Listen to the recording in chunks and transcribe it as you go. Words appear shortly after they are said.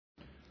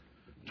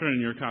Turn in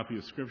your copy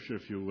of Scripture,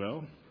 if you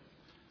will,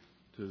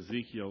 to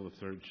Ezekiel, the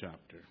 3rd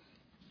chapter.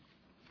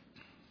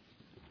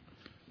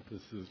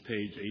 This is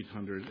page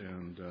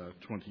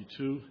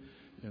 822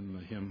 in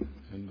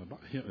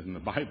the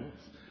Bibles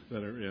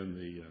that are in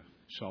the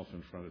shelf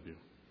in front of you.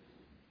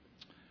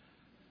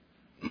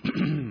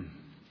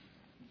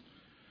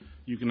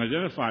 You can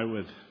identify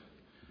with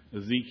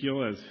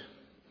Ezekiel as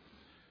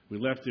we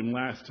left him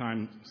last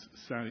time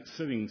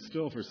sitting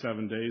still for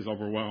 7 days,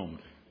 overwhelmed.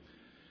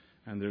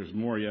 And there's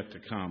more yet to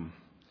come.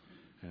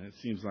 And it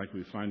seems like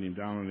we find him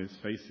down on his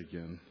face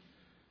again,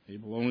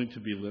 able only to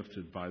be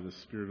lifted by the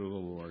Spirit of the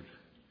Lord.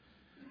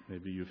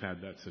 Maybe you've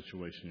had that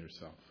situation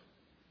yourself.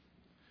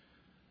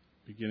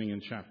 Beginning in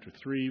chapter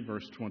 3,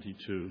 verse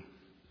 22.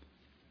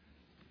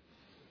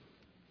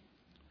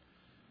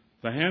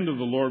 The hand of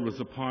the Lord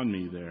was upon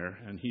me there,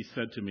 and he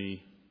said to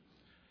me,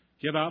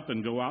 "Get up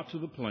and go out to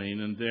the plain,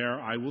 and there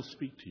I will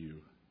speak to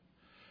you."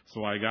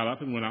 So I got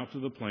up and went out to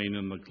the plain,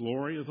 and the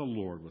glory of the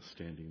Lord was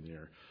standing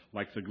there,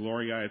 like the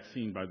glory I had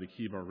seen by the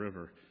Kibar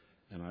River,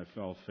 and I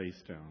fell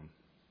face down.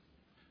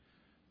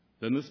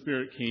 Then the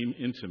Spirit came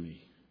into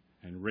me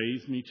and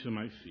raised me to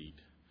my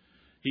feet.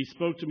 He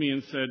spoke to me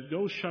and said,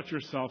 "Go shut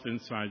yourself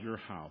inside your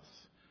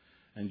house,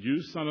 and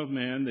you, son of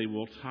man, they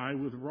will tie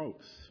with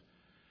ropes.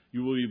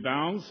 You will be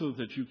bound so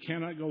that you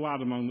cannot go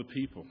out among the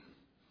people.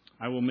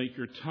 I will make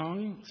your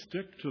tongue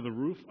stick to the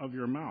roof of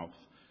your mouth,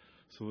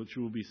 so that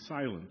you will be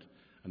silent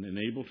and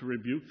unable to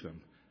rebuke them,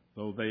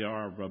 though they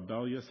are a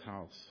rebellious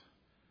house.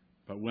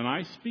 But when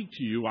I speak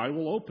to you, I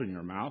will open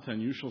your mouth,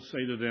 and you shall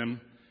say to them,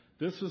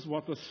 'This is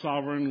what the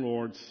sovereign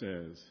Lord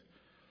says.'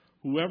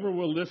 Whoever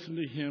will listen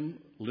to him,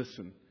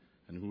 listen,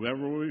 and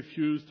whoever will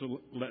refuse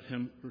to let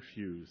him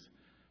refuse,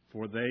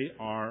 for they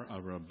are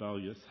a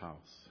rebellious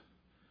house.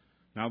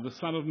 Now the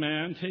Son of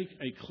Man, take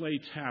a clay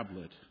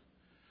tablet,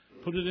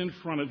 put it in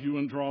front of you,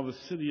 and draw the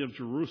city of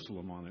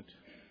Jerusalem on it.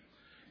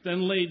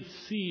 Then lay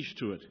siege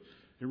to it,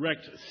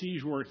 erect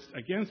siege works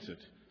against it,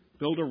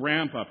 build a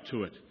ramp up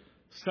to it,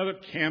 set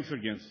up camps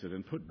against it,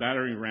 and put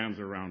battering rams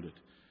around it.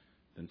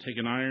 Then take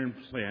an iron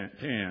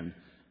pan,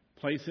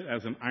 place it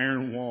as an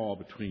iron wall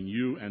between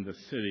you and the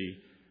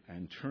city,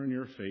 and turn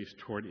your face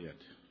toward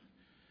it.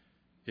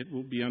 It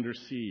will be under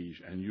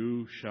siege, and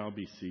you shall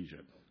besiege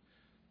it.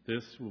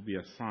 This will be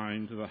a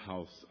sign to the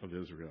house of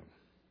Israel.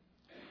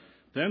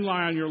 Then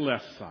lie on your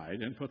left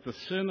side, and put the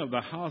sin of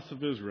the house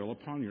of Israel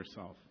upon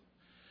yourself.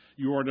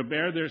 You are to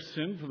bear their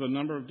sin for the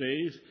number of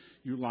days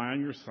you lie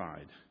on your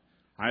side.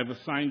 I have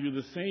assigned you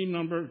the same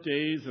number of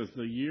days as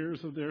the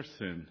years of their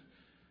sin.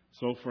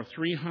 So for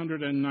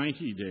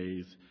 390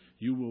 days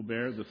you will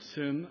bear the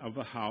sin of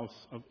the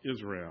house of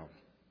Israel.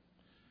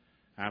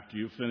 After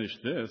you finish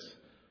this,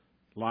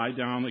 lie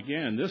down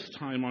again, this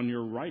time on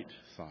your right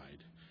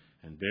side,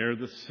 and bear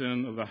the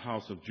sin of the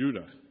house of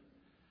Judah.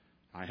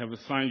 I have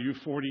assigned you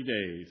 40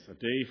 days, a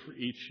day for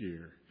each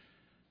year.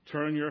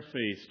 Turn your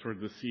face toward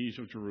the siege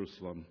of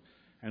Jerusalem,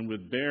 and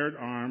with bared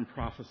arm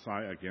prophesy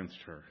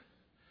against her.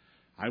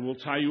 I will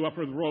tie you up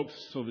with ropes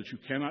so that you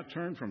cannot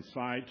turn from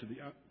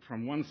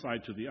one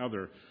side to the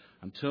other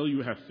until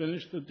you have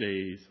finished the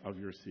days of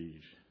your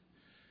siege.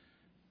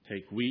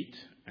 Take wheat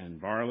and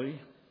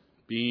barley,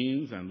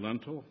 beans and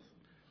lentils,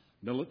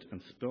 millet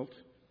and spelt,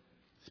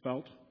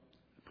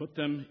 put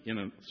them in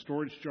a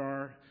storage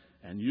jar,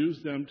 and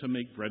use them to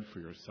make bread for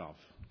yourself.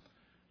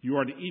 You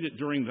are to eat it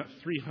during the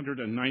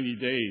 390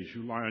 days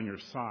you lie on your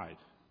side.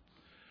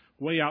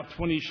 Weigh out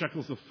 20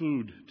 shekels of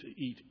food to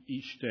eat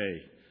each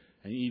day,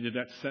 and eat it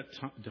at set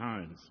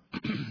times.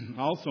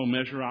 Also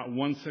measure out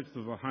 1/6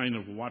 of a hin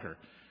of water,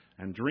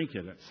 and drink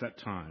it at set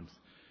times.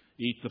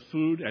 Eat the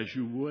food as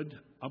you would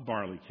a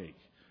barley cake.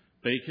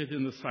 Bake it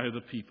in the sight of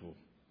the people,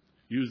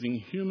 using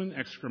human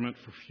excrement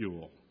for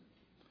fuel."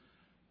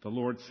 The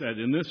Lord said,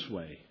 "In this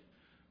way,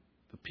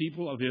 the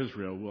people of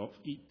Israel will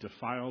eat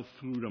defiled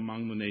food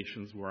among the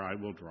nations where I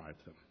will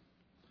drive them."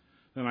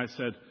 Then I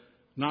said,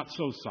 "Not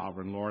so,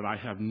 sovereign Lord. I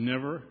have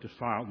never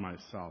defiled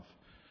myself.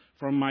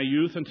 From my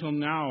youth until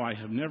now, I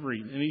have never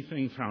eaten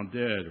anything found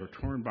dead or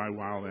torn by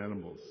wild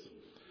animals.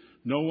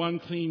 No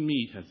unclean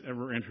meat has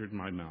ever entered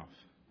my mouth."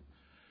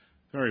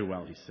 "Very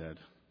well," he said.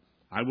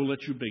 "I will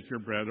let you bake your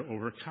bread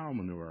over cow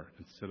manure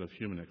instead of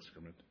human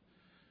excrement."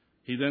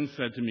 He then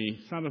said to me,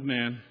 "Son of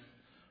man,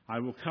 I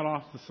will cut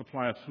off the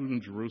supply of food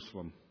in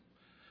Jerusalem.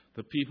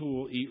 The people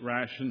will eat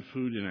rationed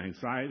food in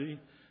anxiety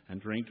and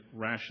drink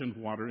rationed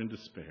water in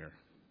despair.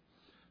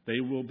 They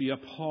will be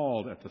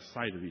appalled at the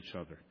sight of each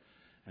other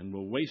and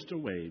will waste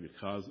away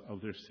because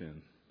of their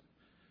sin.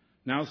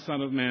 Now,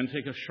 son of man,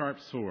 take a sharp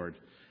sword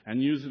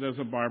and use it as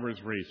a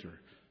barber's razor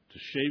to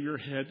shave your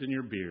head and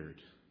your beard.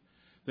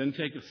 Then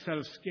take a set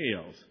of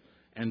scales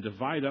and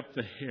divide up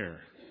the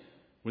hair.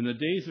 When the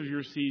days of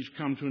your siege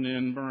come to an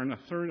end, burn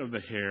 1/3 of the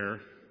hair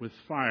with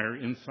fire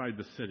inside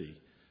the city.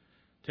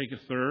 Take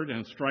 1/3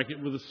 and strike it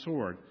with a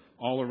sword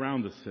all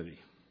around the city,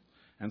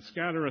 and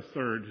scatter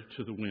 1/3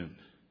 to the wind,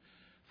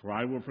 for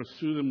I will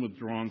pursue them with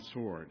drawn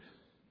sword.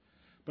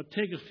 But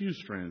take a few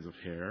strands of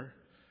hair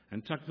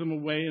and tuck them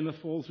away in the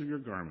folds of your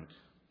garment.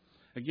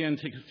 Again,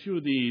 take a few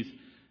of these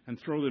and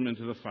throw them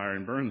into the fire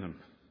and burn them.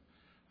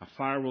 A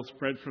fire will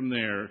spread from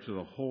there to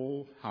the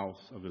whole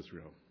house of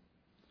Israel.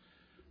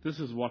 This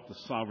is what the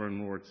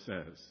sovereign Lord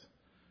says.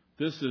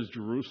 This is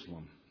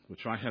Jerusalem,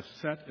 which I have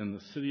set in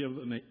the city of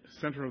the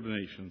center of the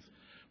nations,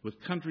 with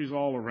countries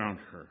all around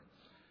her.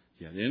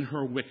 Yet in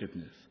her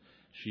wickedness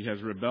she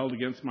has rebelled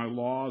against my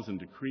laws and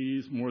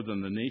decrees more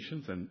than the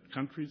nations and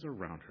countries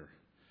around her.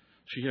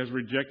 She has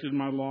rejected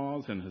my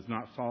laws and has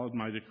not followed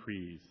my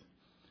decrees.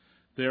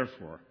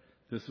 Therefore,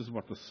 this is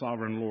what the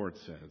sovereign Lord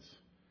says.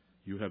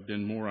 You have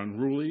been more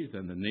unruly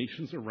than the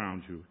nations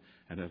around you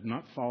and have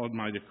not followed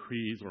my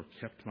decrees or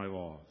kept my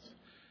laws.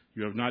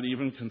 You have not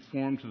even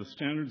conformed to the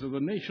standards of the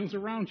nations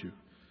around you.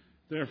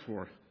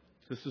 Therefore,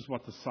 this is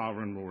what the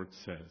sovereign Lord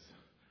says.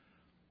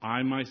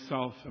 I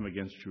myself am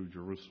against you,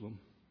 Jerusalem,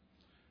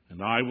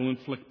 and I will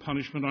inflict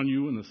punishment on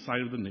you in the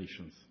sight of the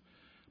nations.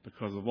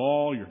 Because of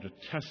all your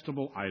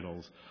detestable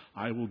idols,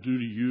 I will do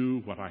to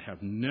you what I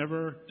have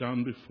never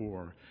done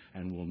before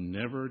and will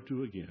never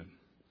do again.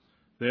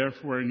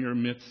 Therefore, in your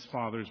midst,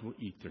 fathers will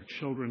eat their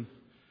children,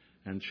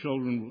 and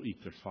children will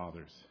eat their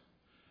fathers.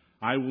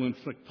 I will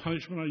inflict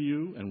punishment on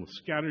you and will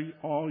scatter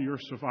all your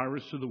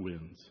survivors to the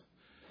winds.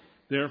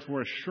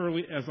 Therefore, as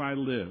surely as I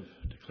live,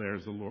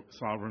 declares the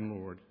sovereign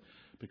Lord,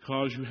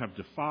 because you have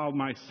defiled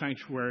my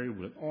sanctuary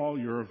with all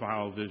your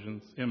vile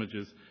visions,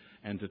 images,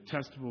 and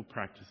detestable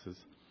practices,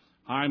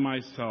 I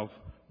myself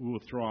will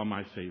withdraw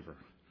my favor.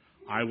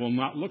 I will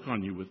not look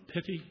on you with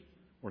pity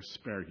or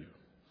spare you.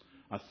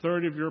 A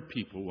third of your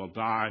people will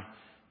die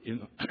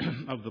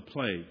of the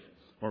plague.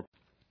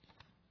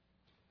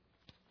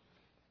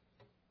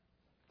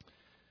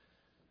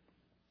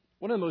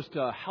 One of the most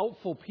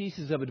helpful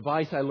pieces of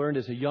advice I learned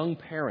as a young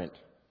parent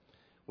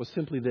was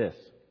simply this.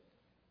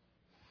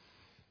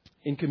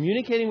 In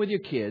communicating with your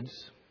kids,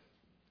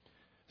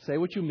 say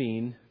what you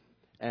mean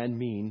and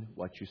mean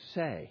what you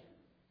say.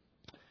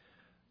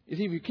 You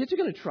see, if your kids are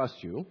going to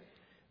trust you,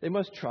 they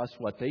must trust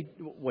what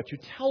you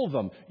tell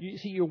them. You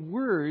see, your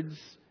words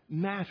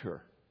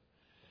matter.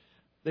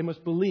 They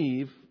must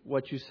believe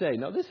what you say.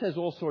 Now, this has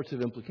all sorts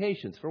of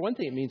implications. For one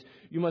thing, it means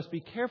you must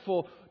be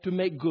careful to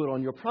make good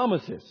on your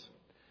promises.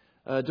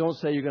 Don't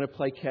say you're going to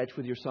play catch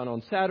with your son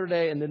on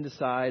Saturday and then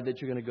decide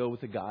that you're going to go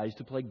with the guys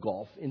to play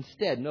golf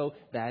instead. No,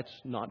 that's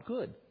not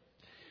good.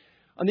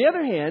 On the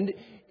other hand,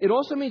 it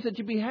also means that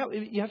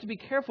you have to be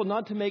careful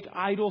not to make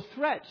idle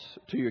threats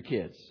to your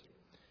kids.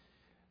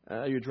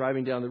 You're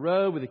driving down the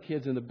road with the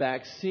kids in the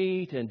back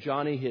seat, and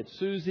Johnny hits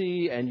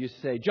Susie, and you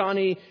say,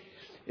 Johnny,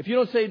 if you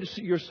don't say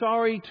you're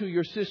sorry to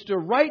your sister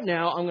right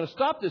now, I'm going to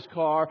stop this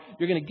car,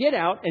 you're going to get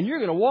out, and you're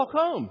going to walk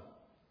home.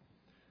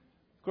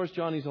 Of course,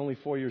 Johnny's only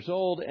 4 years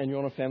old, and you're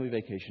on a family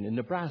vacation in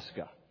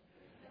Nebraska.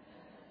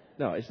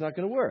 No, it's not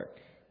going to work.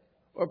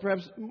 Or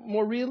perhaps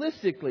more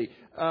realistically,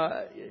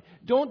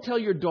 don't tell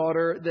your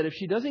daughter that if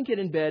she doesn't get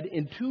in bed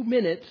in 2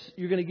 minutes,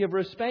 you're going to give her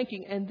a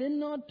spanking and then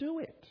not do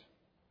it.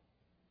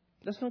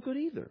 That's not good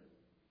either.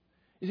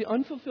 You see,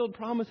 unfulfilled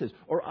promises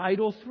or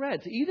idle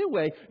threats, either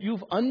way,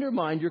 you've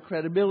undermined your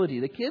credibility.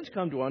 The kids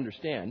come to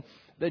understand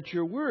that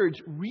your words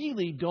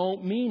really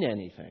don't mean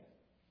anything.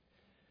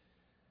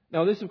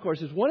 Now, this, of course,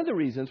 is one of the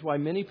reasons why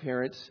many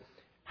parents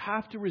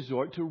have to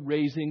resort to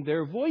raising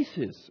their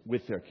voices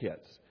with their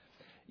kids.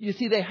 You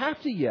see, they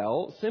have to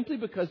yell simply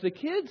because the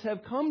kids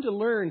have come to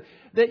learn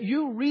that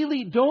you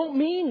really don't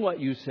mean what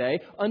you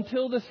say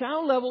until the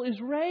sound level is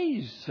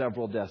raised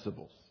several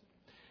decibels.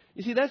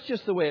 You see, that's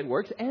just the way it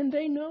works, and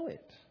they know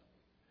it.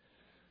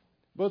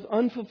 Both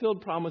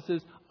unfulfilled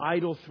promises,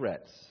 idle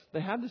threats,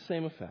 they have the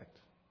same effect.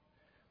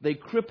 They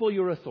cripple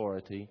your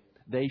authority.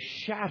 They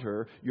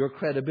shatter your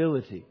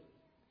credibility.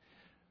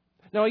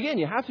 Now, again,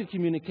 you have to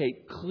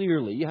communicate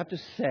clearly. You have to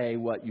say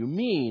what you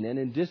mean. And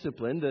in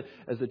discipline,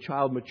 as the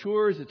child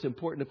matures, it's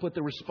important to put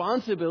the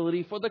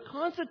responsibility for the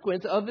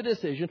consequence of the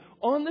decision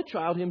on the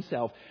child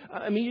himself.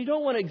 I mean, you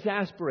don't want to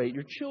exasperate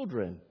your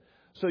children.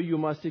 So you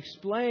must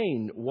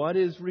explain what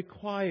is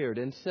required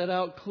and set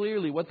out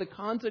clearly what the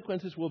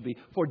consequences will be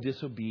for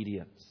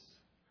disobedience.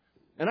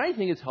 And I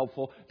think it's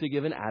helpful to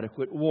give an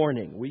adequate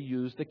warning. We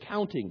use the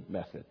counting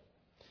method.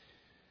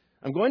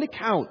 I'm going to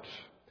count.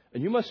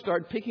 And you must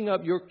start picking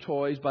up your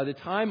toys by the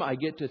time I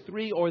get to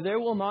 3, or there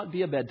will not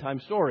be a bedtime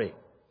story.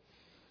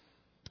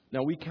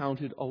 Now, we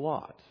counted a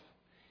lot.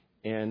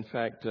 And in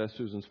fact,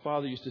 Susan's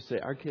father used to say,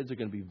 our kids are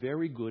going to be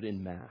very good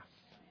in math.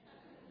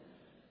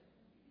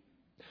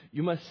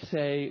 You must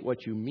say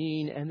what you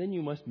mean, and then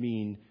you must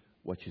mean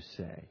what you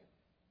say.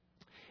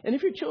 And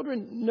if your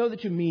children know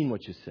that you mean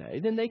what you say,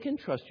 then they can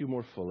trust you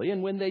more fully.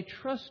 And when they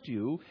trust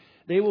you,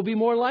 they will be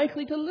more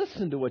likely to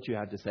listen to what you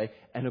have to say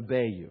and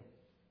obey you.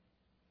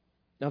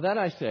 Now, that,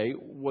 I say,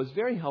 was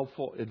very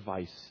helpful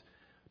advice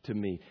to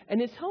me. And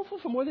it's helpful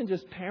for more than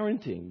just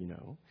parenting, you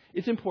know.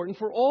 It's important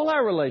for all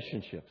our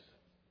relationships.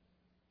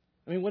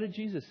 I mean, what did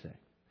Jesus say?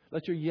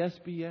 Let your yes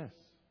be yes,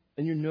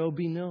 and your no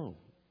be no.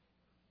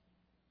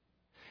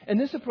 And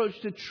this approach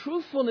to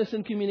truthfulness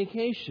in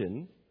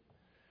communication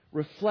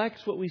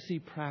reflects what we see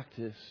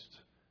practiced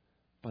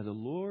by the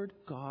Lord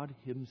God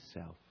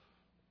Himself.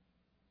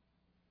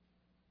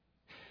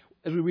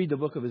 As we read the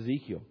book of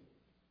Ezekiel,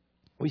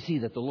 we see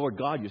that the Lord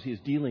God, you see, is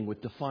dealing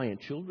with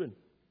defiant children.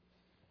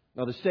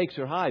 Now, the stakes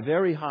are high,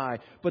 very high,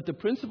 but the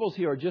principles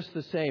here are just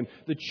the same.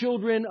 The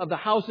children of the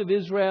house of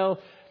Israel,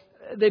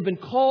 they've been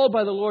called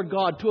by the Lord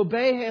God to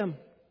obey Him.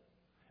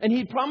 And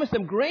He promised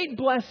them great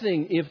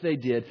blessing if they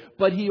did,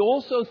 but He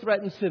also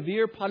threatened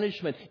severe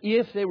punishment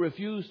if they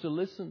refused to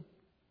listen.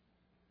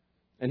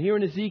 And here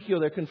in Ezekiel,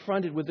 they're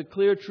confronted with the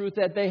clear truth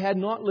that they had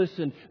not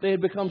listened. They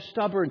had become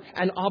stubborn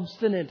and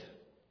obstinate.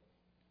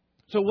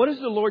 So what is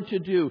the Lord to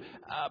do?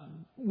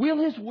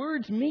 Will His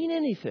words mean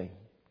anything?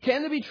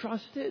 Can they be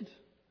trusted?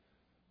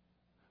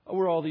 Or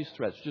were all these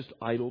threats just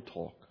idle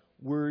talk?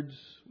 Words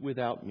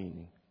without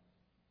meaning?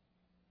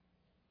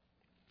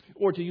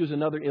 Or to use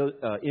another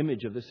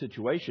image of this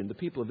situation, the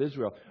people of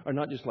Israel are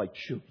not just like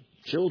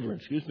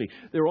children,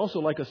 They're also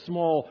like a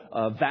small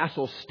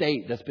vassal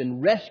state that's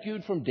been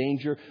rescued from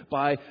danger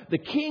by the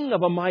king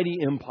of a mighty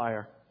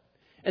empire.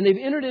 And they've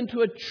entered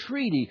into a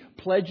treaty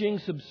pledging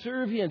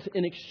subservience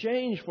in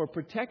exchange for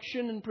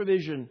protection and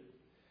provision.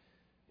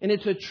 And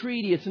it's a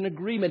treaty, it's an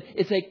agreement,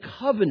 it's a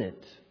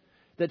covenant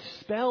that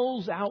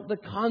spells out the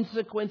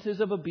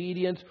consequences of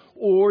obedience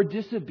or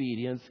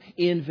disobedience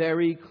in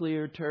very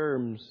clear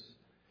terms.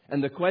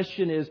 And the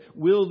question is,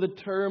 will the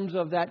terms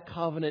of that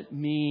covenant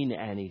mean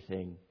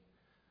anything?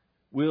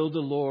 Will the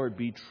Lord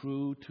be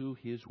true to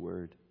His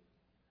word?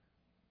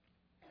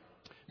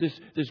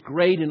 This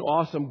great and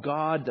awesome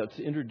God that's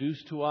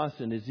introduced to us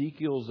in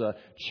Ezekiel's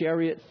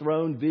chariot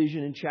throne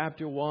vision in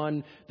chapter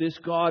 1, this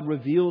God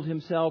revealed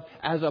Himself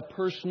as a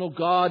personal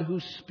God who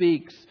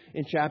speaks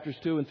in chapters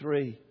 2 and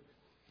 3.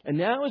 And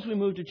now as we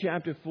move to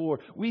chapter 4,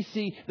 we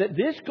see that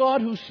this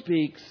God who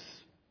speaks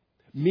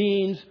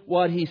means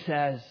what He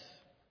says,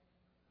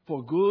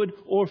 for good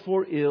or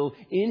for ill,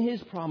 in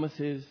His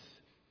promises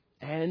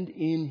and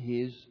in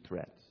His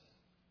threats.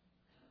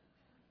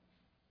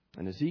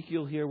 And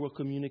Ezekiel here will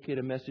communicate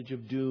a message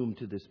of doom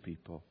to this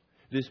people.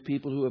 This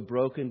people who have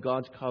broken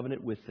God's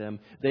covenant with them.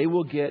 They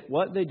will get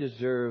what they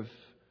deserve,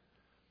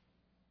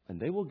 and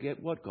they will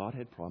get what God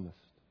had promised.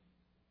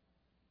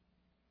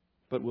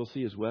 But we'll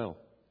see as well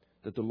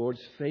that the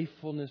Lord's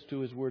faithfulness to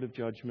His word of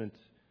judgment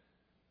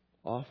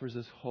offers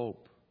us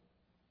hope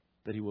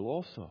that He will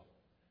also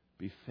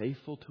be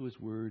faithful to His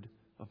word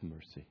of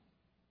mercy.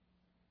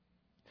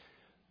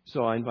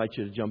 So I invite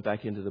you to jump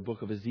back into the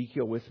book of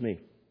Ezekiel with me.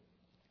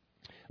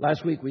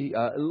 Last week we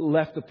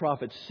left the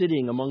prophet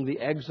sitting among the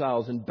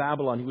exiles in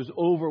Babylon. He was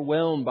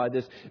overwhelmed by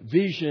this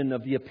vision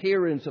of the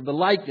appearance, of the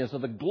likeness,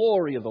 of the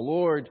glory of the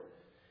Lord.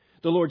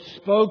 The Lord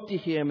spoke to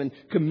him and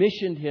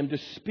commissioned him to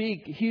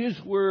speak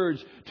His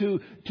words to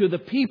the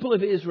people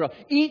of Israel.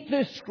 Eat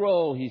this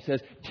scroll, He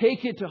says.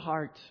 Take it to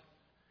heart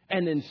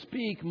and then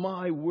speak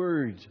my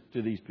words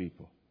to these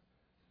people.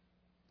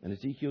 And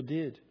Ezekiel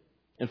did.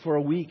 And for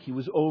a week he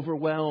was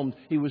overwhelmed.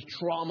 He was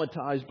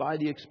traumatized by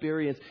the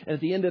experience. And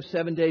at the end of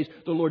 7 days,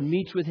 the Lord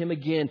meets with him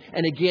again.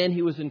 And again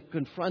he was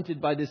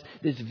confronted by this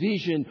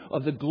vision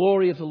of the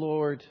glory of the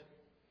Lord.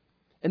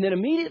 And then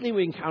immediately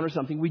we encounter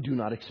something we do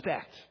not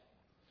expect.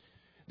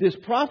 This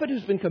prophet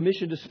who's been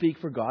commissioned to speak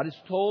for God is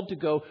told to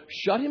go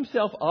shut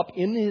himself up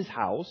in his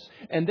house.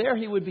 And there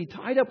he would be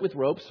tied up with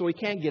ropes so he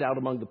can't get out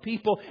among the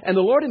people. And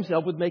the Lord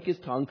Himself would make his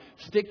tongue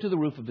stick to the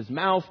roof of his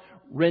mouth,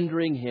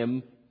 rendering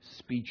him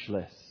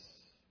speechless.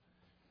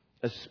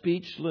 A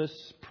speechless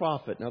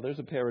prophet. Now there's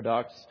a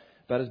paradox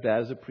about as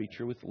bad as a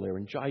preacher with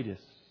laryngitis.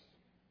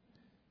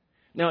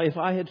 Now if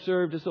I had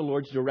served as the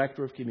Lord's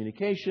director of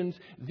communications,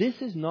 this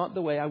is not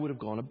the way I would have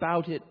gone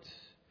about it.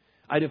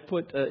 I'd have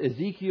put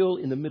Ezekiel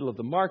in the middle of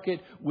the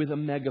market with a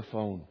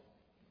megaphone.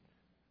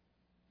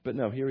 But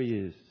no, here he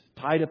is,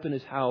 tied up in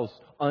his house,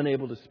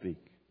 unable to speak.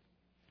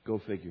 Go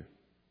figure.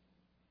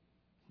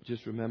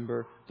 Just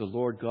remember, the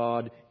Lord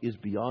God is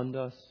beyond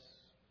us.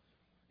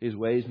 His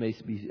ways may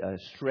be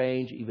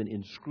strange, even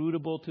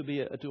inscrutable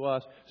to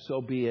us. So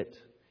be it.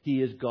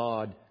 He is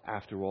God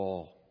after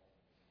all.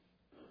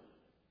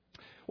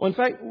 Well, in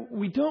fact,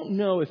 we don't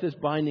know if this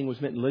binding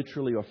was meant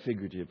literally or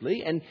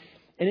figuratively. And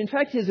in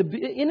fact, his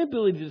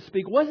inability to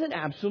speak wasn't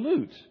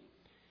absolute.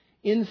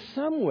 In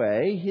some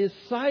way, his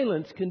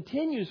silence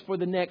continues for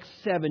the next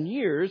 7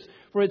 years,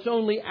 for it's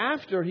only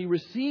after he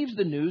receives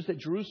the news that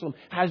Jerusalem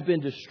has been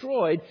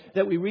destroyed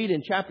that we read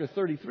in chapter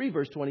 33,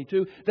 verse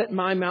 22, that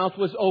my mouth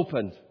was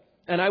opened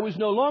and I was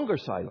no longer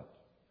silent.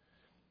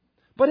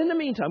 But in the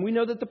meantime, we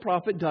know that the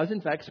prophet does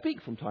in fact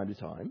speak from time to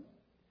time.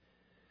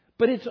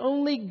 But it's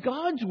only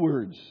God's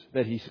words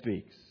that he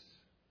speaks.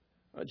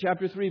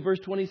 Chapter 3, verse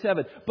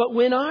 27. But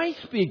when I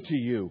speak to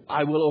you,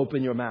 I will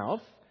open your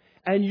mouth,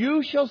 and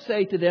you shall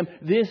say to them,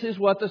 this is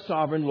what the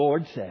sovereign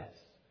Lord says.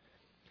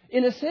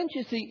 In a sense,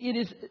 you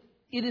see,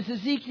 it is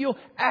Ezekiel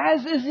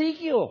as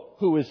Ezekiel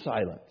who is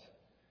silent.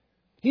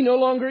 He no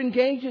longer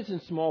engages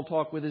in small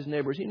talk with his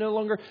neighbors. He no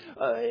longer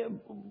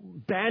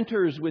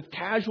banters with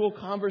casual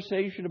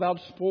conversation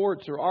about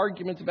sports or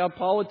arguments about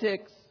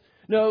politics.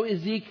 No,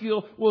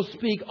 Ezekiel will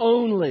speak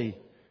only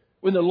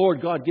when the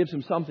Lord God gives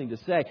him something to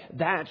say.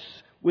 That's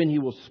when he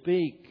will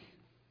speak.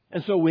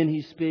 And so when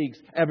he speaks,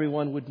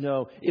 everyone would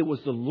know it was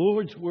the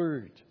Lord's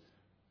word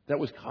that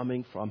was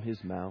coming from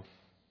his mouth.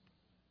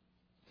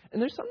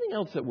 And there's something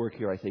else at work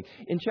here, I think.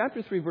 In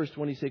chapter 3, verse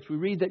 26, we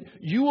read that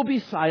you will be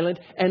silent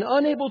and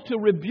unable to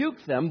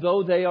rebuke them,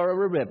 though they are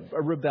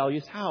a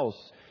rebellious house.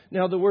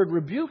 Now, the word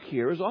rebuke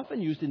here is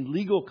often used in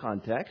legal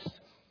context.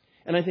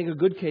 And I think a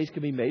good case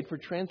can be made for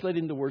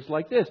translating the words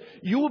like this.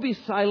 You will be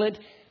silent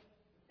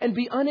and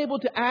be unable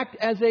to act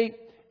as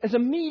a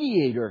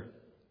mediator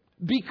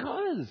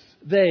because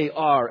they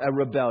are a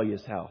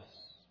rebellious house.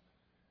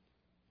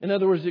 In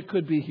other words, it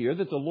could be here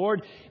that the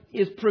Lord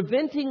is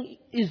preventing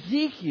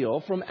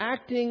Ezekiel from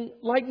acting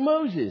like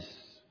Moses.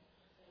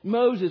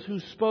 Moses, who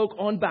spoke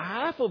on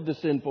behalf of the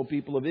sinful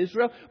people of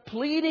Israel,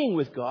 pleading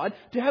with God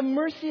to have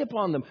mercy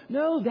upon them.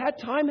 No, that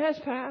time has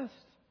passed.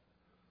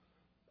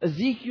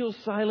 Ezekiel's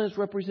silence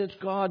represents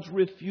God's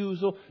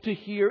refusal to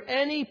hear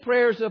any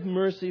prayers of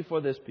mercy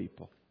for this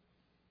people.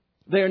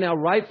 They are now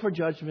ripe for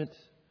judgment.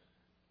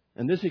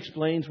 And this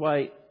explains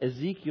why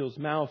Ezekiel's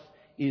mouth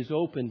is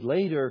opened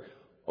later,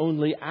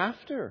 only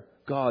after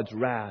God's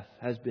wrath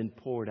has been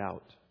poured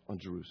out on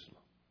Jerusalem.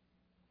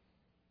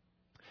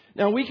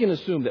 Now, we can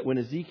assume that when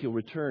Ezekiel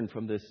returned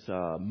from this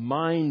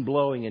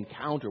mind-blowing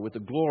encounter with the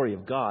glory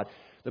of God,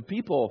 the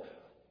people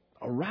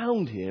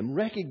around him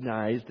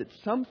recognized that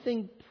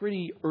something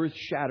pretty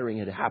earth-shattering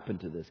had happened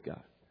to this guy.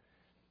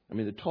 I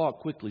mean, the talk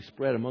quickly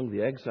spread among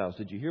the exiles.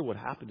 Did you hear what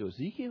happened to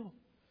Ezekiel?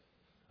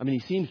 I mean,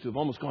 he seems to have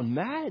almost gone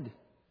mad.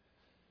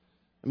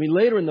 I mean,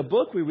 later in the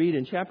book we read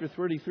in chapter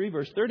 33,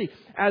 verse 30,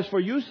 as for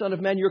you, son of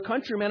man, your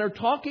countrymen are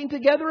talking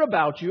together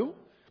about you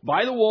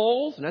by the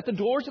walls and at the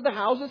doors of the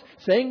houses,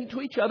 saying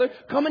to each other,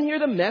 come and hear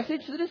the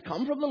message that has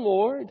come from the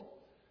Lord.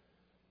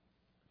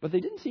 But they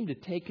didn't seem to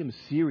take him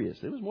serious.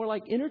 It was more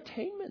like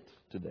entertainment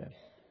to them.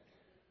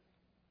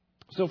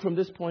 So from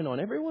this point on,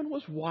 everyone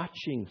was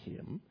watching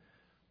him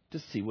to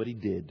see what he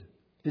did.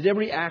 His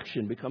every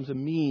action becomes a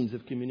means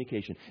of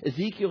communication.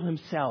 Ezekiel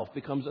himself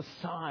becomes a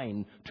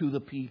sign to the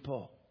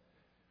people.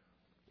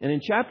 And in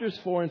chapters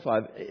 4 and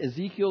 5,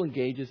 Ezekiel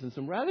engages in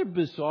some rather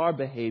bizarre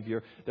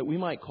behavior that we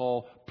might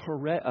call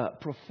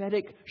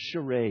prophetic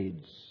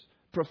charades.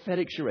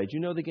 Prophetic charades. You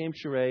know the game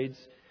Charades?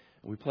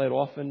 We play it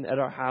often at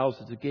our house.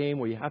 It's a game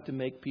where you have to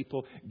make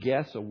people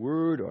guess a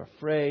word or a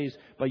phrase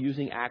by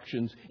using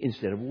actions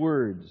instead of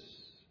words.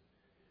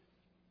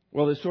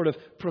 Well, this sort of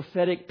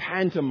prophetic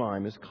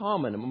pantomime is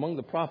common among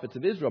the prophets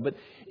of Israel, but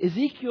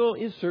Ezekiel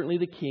is certainly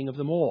the king of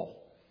them all.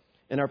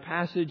 In our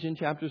passage in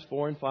chapters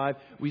 4 and 5,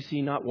 we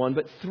see not one,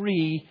 but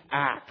 3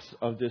 acts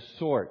of this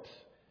sort.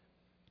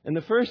 And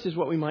the first is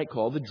what we might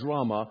call the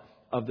drama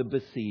of the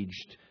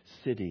besieged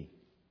city.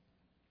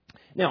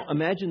 Now,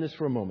 imagine this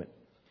for a moment.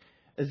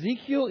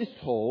 Ezekiel is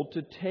told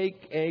to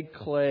take a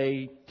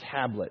clay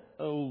tablet,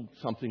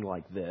 something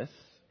like this,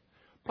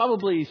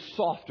 probably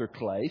softer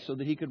clay so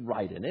that he could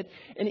write in it.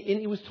 And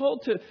he was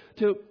told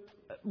to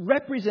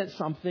represent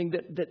something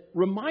that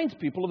reminds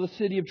people of the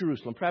city of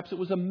Jerusalem. Perhaps it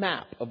was a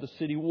map of the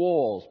city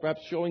walls,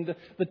 perhaps showing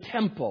the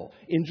temple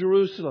in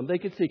Jerusalem. They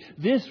could see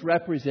this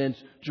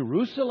represents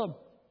Jerusalem.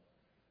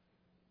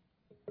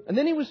 And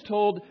then he was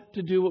told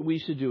to do what we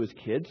should do as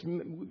kids.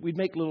 We'd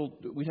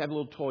have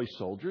little toy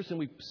soldiers and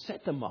we'd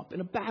set them up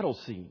in a battle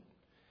scene.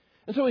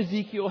 And so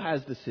Ezekiel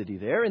has the city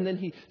there, and then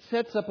he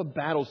sets up a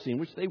battle scene,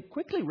 which they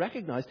quickly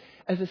recognized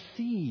as a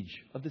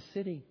siege of the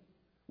city,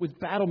 with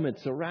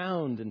battlements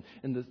around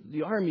and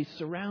the army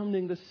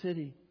surrounding the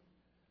city.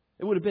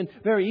 It would have been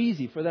very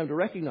easy for them to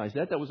recognize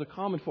that. That was a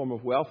common form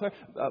of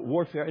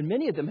warfare, and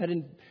many of them had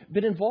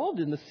been involved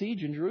in the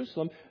siege in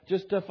Jerusalem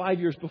just 5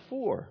 years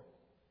before.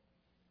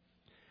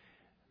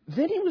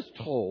 Then he was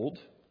told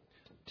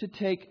to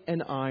take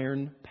an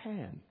iron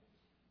pan.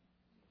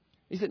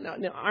 He said, now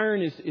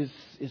iron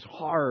is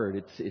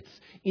hard. It's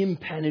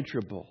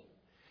impenetrable.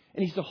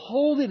 And he's to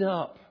hold it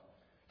up,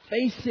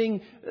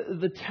 facing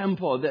the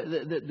temple,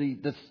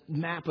 the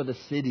map of the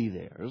city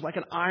there. It was like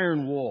an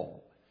iron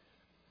wall.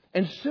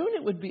 And soon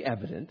it would be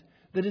evident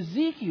that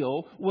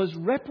Ezekiel was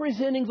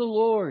representing the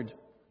Lord,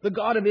 the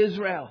God of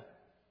Israel.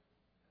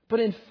 But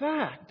in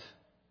fact,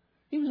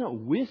 he was not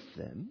with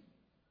them.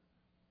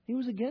 He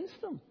was against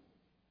them.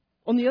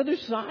 On the other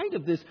side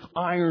of this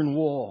iron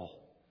wall.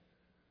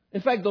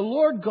 In fact, the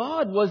Lord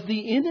God was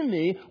the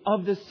enemy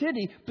of the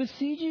city,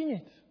 besieging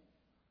it.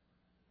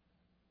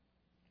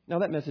 Now,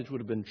 that message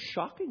would have been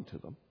shocking to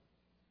them.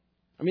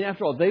 I mean,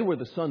 after all, they were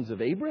the sons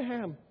of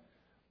Abraham.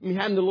 I mean,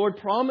 hadn't the Lord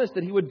promised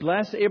that He would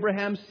bless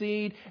Abraham's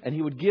seed and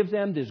He would give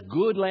them this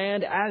good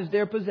land as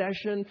their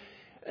possession?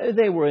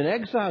 They were in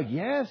exile,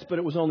 yes, but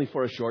it was only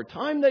for a short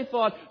time. They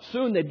thought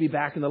soon they'd be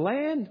back in the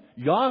land.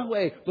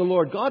 Yahweh, the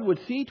Lord God, would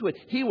see to it.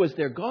 He was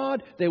their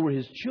God. They were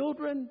His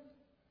children.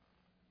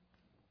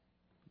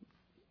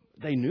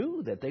 They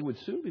knew that they would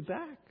soon be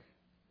back.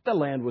 The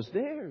land was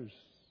theirs.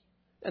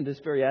 And this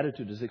very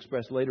attitude is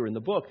expressed later in the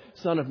book.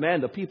 Son of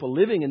man, the people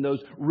living in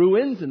those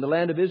ruins in the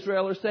land of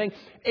Israel are saying,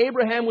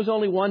 Abraham was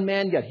only one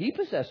man, yet he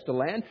possessed the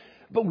land,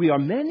 but we are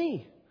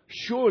many.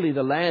 Surely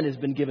the land has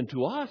been given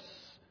to us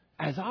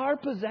as our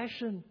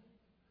possession.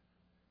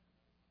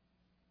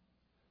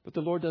 But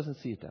the Lord doesn't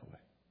see it that way.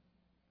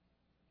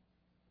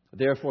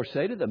 Therefore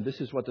say to them,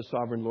 this is what the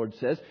sovereign Lord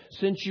says,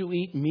 since you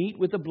eat meat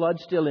with the blood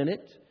still in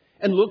it,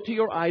 and look to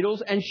your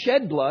idols and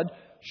shed blood,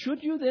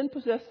 should you then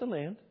possess the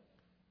land?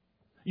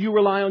 You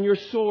rely on your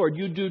sword,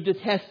 you do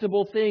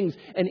detestable things,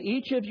 and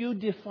each of you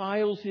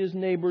defiles his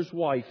neighbor's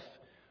wife.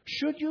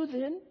 Should you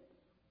then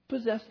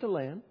possess the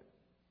land?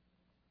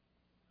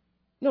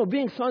 No,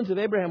 being sons of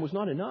Abraham was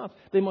not enough.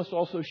 They must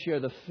also share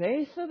the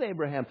faith of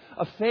Abraham,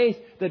 a faith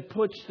that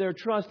puts their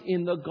trust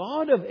in the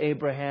God of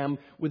Abraham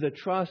with a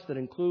trust that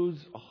includes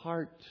a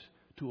heart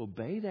to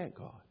obey that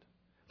God.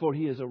 For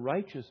he is a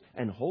righteous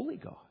and holy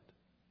God.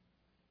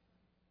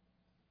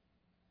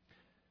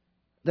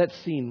 That's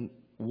scene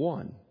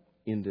 1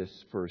 in this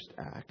first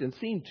act. In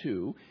scene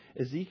 2,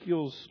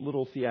 Ezekiel's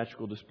little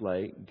theatrical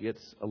display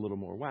gets a little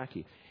more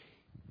wacky.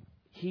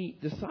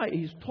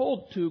 He's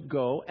told to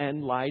go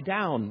and lie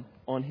down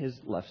on his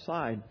left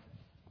side.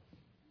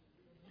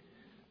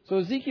 So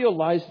Ezekiel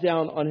lies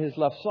down on his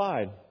left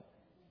side.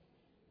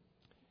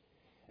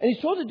 And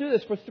he's told to do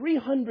this for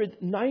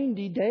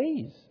 390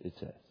 days, it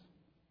says.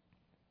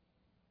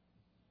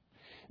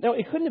 Now,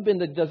 it couldn't have been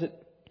that he does it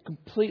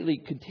completely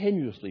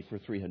continuously for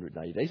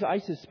 390 days. I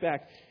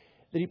suspect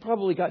that he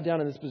probably got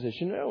down in this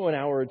position, an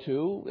hour or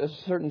two, a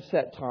certain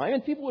set time,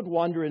 and people would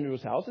wander into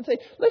his house and say,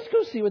 let's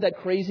go see what that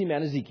crazy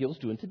man Ezekiel's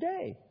doing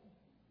today.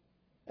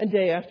 And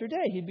day after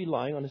day, he'd be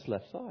lying on his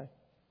left side.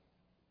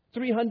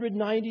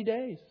 390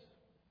 days.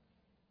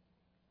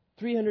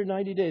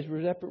 390 days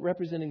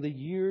representing the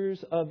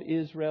years of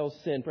Israel's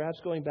sin, perhaps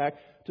going back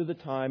to the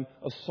time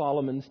of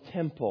Solomon's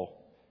temple,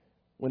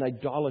 when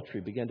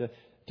idolatry began to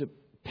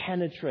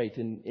penetrate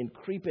and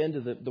creep into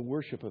the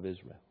worship of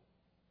Israel.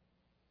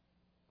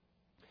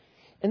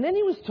 And then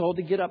he was told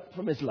to get up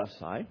from his left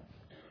side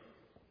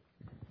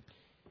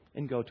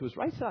and go to his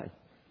right side.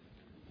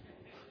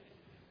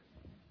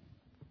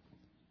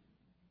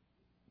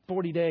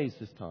 40 days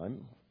this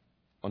time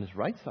on his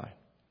right side.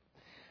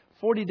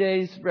 40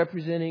 days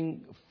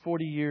representing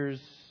 40 years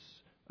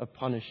of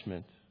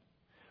punishment.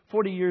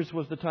 40 years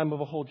was the time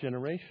of a whole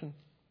generation.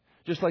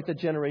 Just like the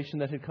generation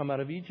that had come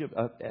out of Egypt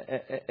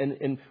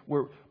and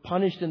were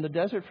punished in the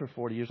desert for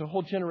 40 years. A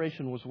whole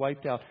generation was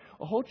wiped out.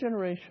 A whole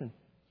generation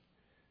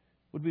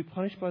would be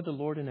punished by the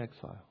Lord in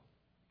exile.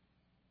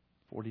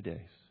 40 days.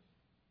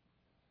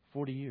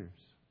 40 years.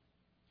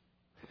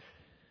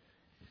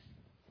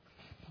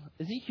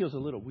 Ezekiel's a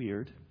little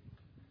weird,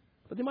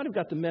 but they might have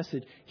got the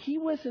message. He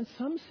was in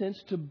some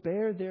sense to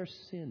bear their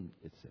sin,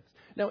 it says.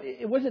 Now,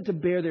 it wasn't to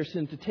bear their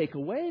sin to take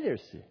away their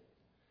sin.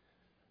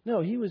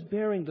 No, he was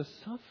bearing the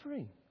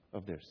suffering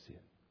of their sin.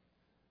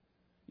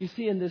 You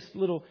see, in this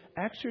little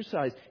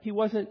exercise, he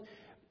wasn't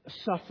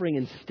suffering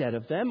instead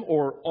of them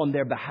or on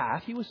their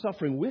behalf. He was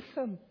suffering with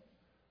them.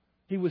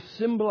 He was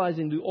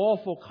symbolizing the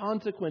awful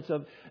consequence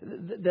of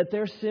that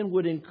their sin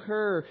would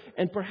incur.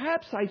 And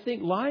perhaps, I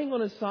think, lying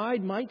on his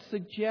side might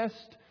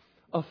suggest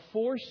a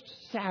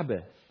forced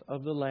Sabbath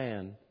of the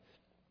land,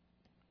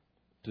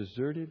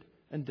 deserted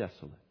and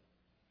desolate.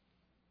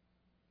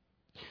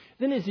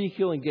 Then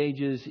Ezekiel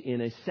engages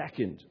in a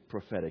second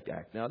prophetic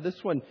act. Now,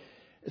 this one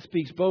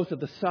speaks both of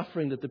the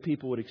suffering that the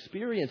people would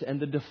experience and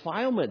the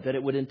defilement that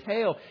it would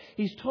entail.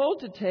 He's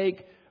told to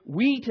take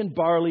wheat and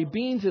barley,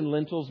 beans and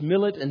lentils,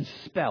 millet and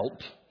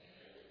spelt,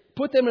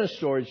 put them in a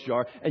storage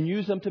jar, and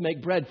use them to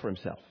make bread for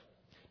himself.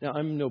 Now,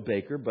 I'm no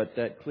baker, but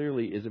that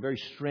clearly is a very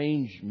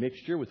strange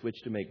mixture with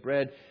which to make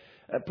bread.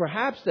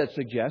 Perhaps that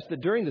suggests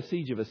that during the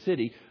siege of a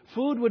city,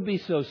 food would be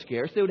so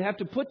scarce they would have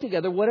to put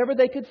together whatever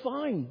they could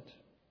find.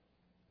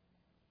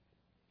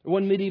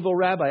 One medieval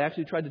rabbi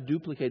actually tried to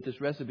duplicate this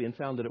recipe and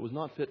found that it was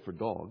not fit for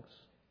dogs.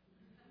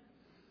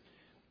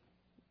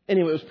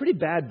 Anyway, it was pretty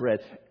bad bread.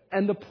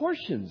 And the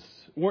portions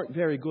weren't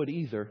very good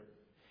either.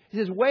 He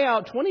says, weigh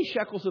out 20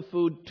 shekels of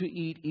food to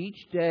eat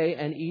each day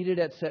and eat it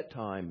at set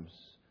times.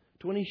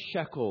 20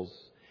 shekels.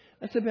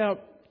 That's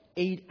about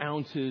 8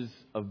 ounces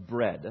of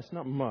bread. That's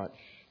not much.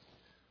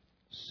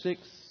 6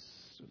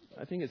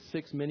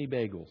 mini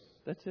bagels.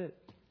 That's it.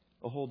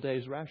 A whole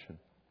day's ration.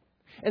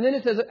 And then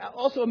it says,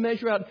 also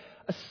measure out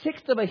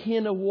 1/6 of a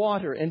hin of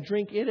water and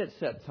drink it at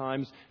set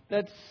times.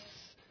 That's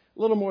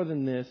a little more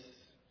than this.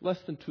 Less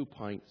than 2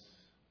 pints.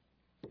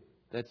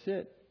 That's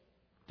it.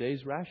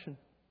 Day's ration.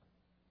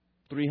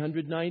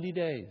 390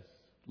 days.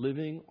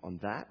 Living on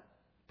that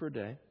per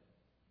day.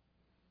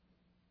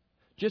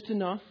 Just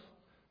enough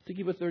to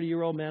keep a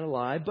 30-year-old man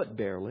alive, but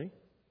barely.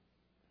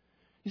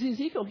 You see,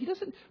 Ezekiel, he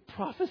doesn't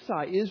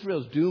prophesy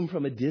Israel's doom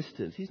from a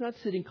distance. He's not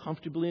sitting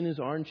comfortably in his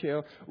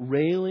armchair,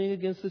 railing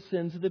against the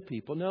sins of the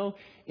people. No,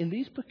 in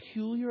these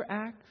peculiar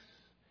acts,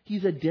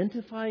 he's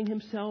identifying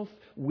himself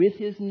with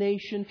his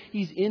nation.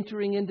 He's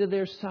entering into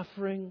their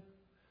suffering,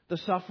 the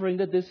suffering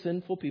that this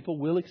sinful people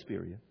will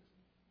experience.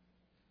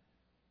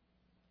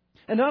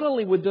 And not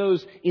only would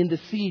those in the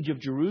siege of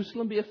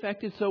Jerusalem be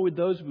affected, so would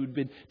those who had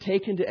been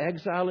taken to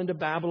exile into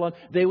Babylon.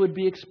 They would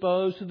be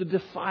exposed to the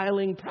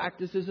defiling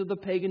practices of the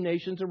pagan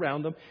nations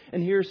around them.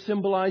 And here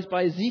symbolized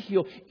by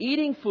Ezekiel,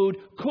 eating food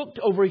cooked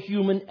over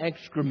human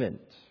excrement.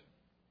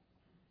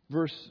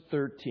 Verse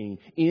 13,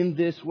 in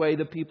this way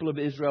the people of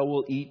Israel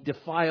will eat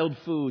defiled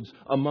foods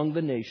among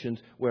the nations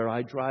where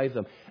I drive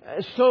them.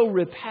 So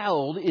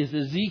repelled is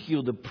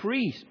Ezekiel the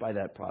priest by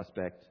that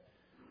prospect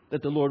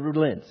that the Lord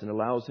relents and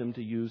allows him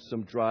to use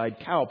some dried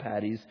cow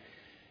patties,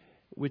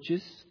 which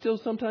is still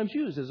sometimes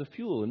used as a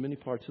fuel in many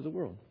parts of the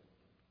world.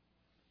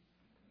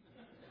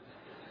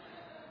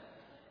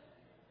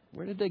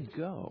 Where did they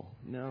go?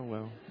 No,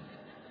 well.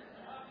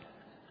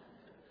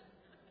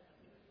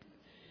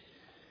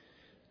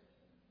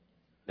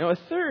 Now, a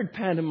third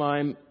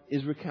pantomime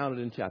is recounted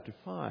in chapter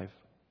 5.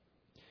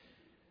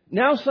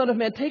 Now, son of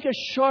man, take a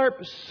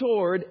sharp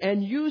sword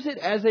and use it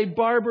as a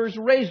barber's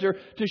razor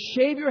to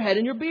shave your head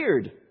and your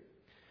beard.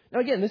 Now,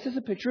 again, this is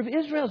a picture of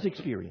Israel's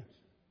experience.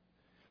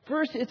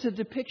 First, it's a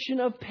depiction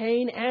of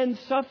pain and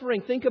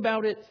suffering. Think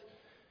about it.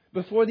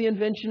 Before the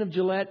invention of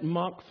Gillette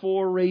Mach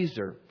 4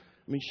 razor.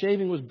 I mean,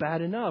 shaving was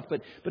bad enough,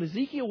 but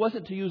Ezekiel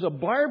wasn't to use a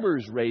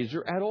barber's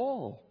razor at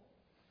all.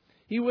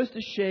 He was to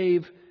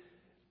shave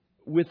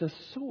with a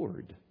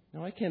sword.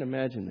 Now, I can't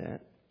imagine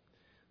that.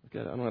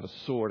 I don't have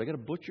a sword. I got a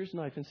butcher's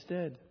knife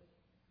instead.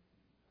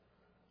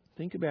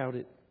 Think about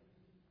it.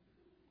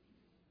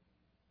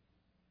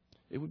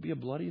 It would be a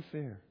bloody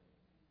affair.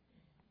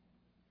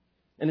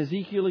 And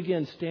Ezekiel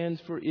again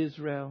stands for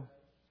Israel.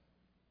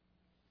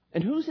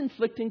 And who's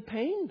inflicting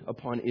pain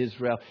upon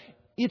Israel?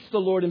 It's the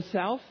Lord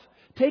Himself.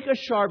 Take a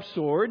sharp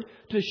sword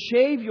to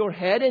shave your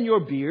head and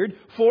your beard,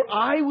 for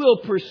I will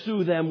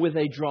pursue them with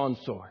a drawn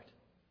sword.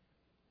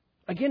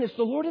 Again, it's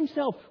the Lord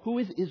Himself who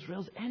is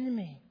Israel's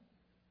enemy.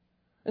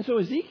 And so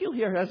Ezekiel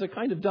here has a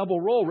kind of double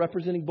role,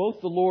 representing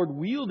both the Lord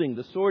wielding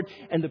the sword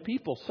and the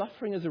people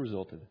suffering as a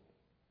result of it.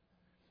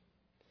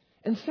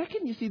 And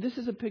second, you see, this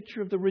is a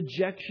picture of the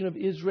rejection of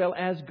Israel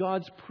as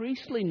God's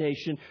priestly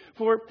nation.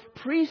 For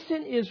priests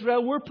in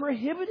Israel were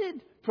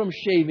prohibited from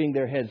shaving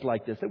their heads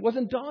like this. It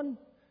wasn't done.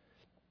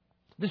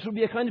 This would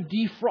be a kind of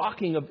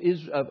defrocking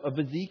of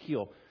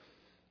Ezekiel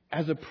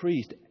as a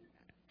priest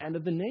and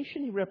of the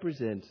nation he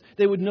represents.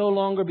 They would no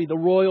longer be the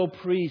royal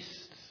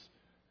priests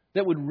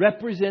that would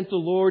represent the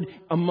Lord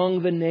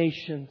among the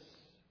nations.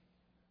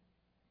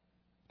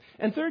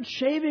 And third,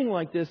 shaving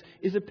like this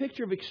is a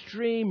picture of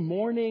extreme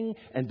mourning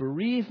and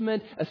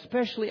bereavement,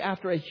 especially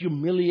after a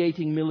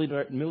humiliating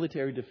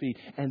military defeat.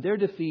 And their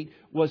defeat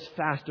was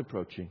fast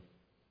approaching.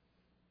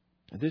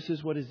 This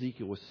is what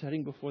Ezekiel was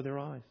setting before their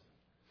eyes.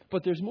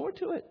 But there's more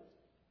to it.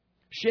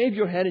 Shave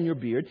your head and your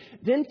beard.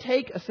 Then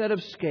take a set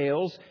of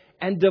scales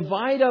and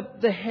divide up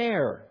the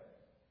hair.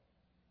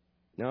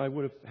 Now, I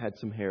would have had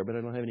some hair, but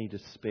I don't have any to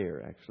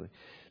spare, actually.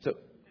 So,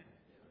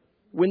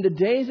 when the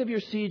days of your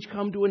siege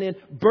come to an end,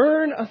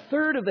 burn a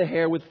third of the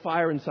hair with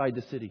fire inside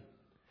the city.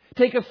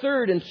 Take a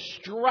third and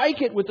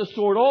strike it with the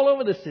sword all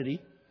over the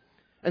city,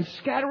 and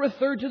scatter a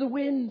third to the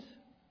wind.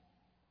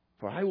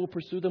 For I will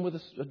pursue them with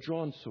a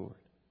drawn sword.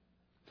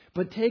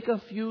 But take a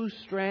few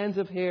strands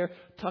of hair,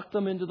 tuck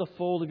them into the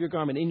fold of your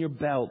garment, in your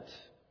belt.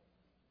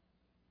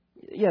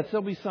 Yes,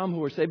 there'll be some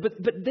who are saved.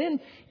 But then,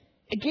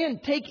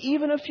 again, take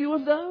even a few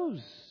of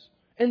those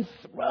and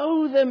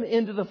throw them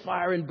into the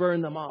fire and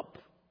burn them up.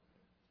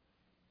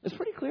 It's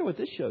pretty clear what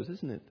this shows,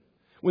 isn't it?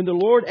 When the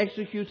Lord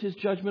executes His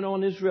judgment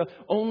on Israel,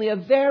 only a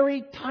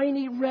very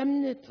tiny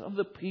remnant of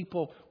the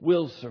people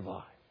will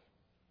survive.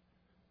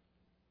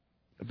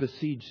 A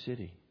besieged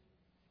city.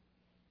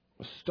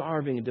 A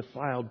starving and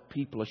defiled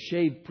people. A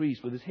shaved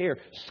priest with his hair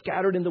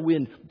scattered in the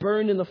wind,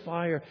 burned in the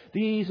fire.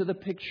 These are the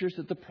pictures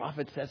that the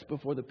prophet sets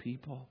before the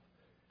people.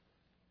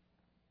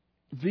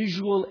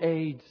 Visual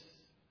aids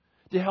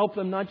to help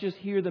them not just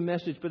hear the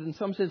message, but in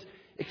some sense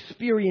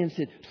experience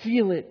it,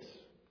 feel it.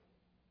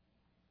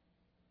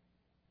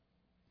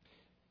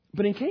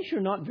 But in case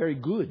you're not very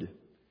good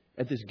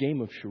at this game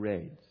of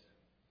charades,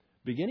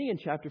 beginning in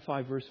chapter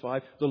 5, verse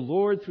 5, the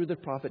Lord through the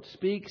prophet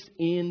speaks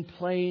in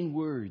plain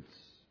words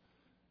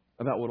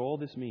about what all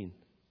this means.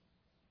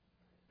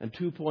 And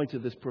 2 points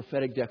of this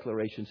prophetic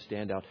declaration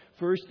stand out.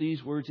 First,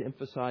 these words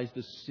emphasize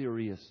the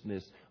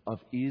seriousness of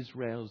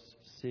Israel's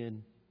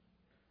sin.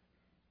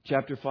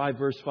 Chapter 5,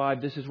 verse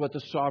 5, this is what the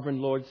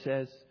sovereign Lord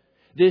says.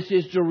 This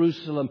is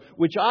Jerusalem,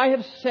 which I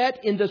have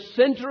set in the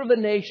center of the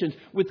nations,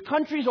 with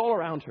countries all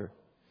around her.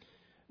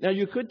 Now,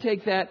 you could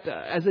take that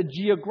as a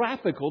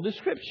geographical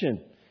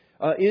description.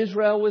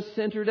 Israel was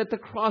centered at the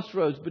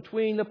crossroads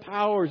between the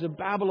powers of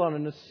Babylon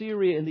and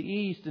Assyria in the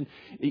east, and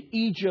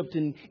Egypt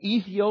and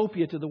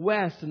Ethiopia to the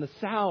west and the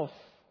south.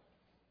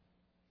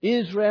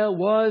 Israel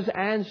was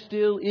and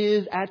still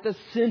is at the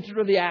center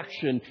of the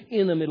action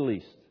in the Middle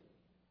East.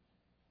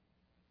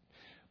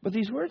 But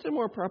these words are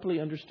more properly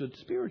understood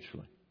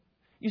spiritually.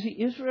 You see,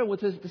 Israel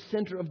was at the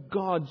center of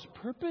God's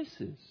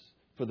purposes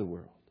for the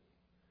world.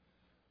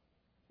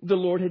 The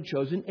Lord had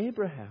chosen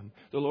Abraham.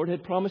 The Lord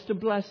had promised to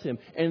bless him.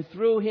 And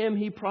through him,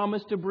 He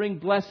promised to bring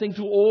blessing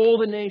to all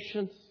the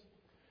nations.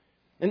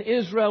 And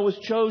Israel was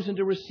chosen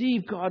to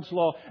receive God's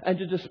law and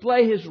to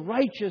display His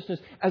righteousness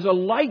as a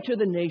light to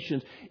the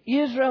nations.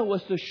 Israel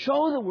was to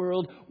show the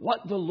world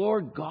what the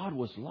Lord God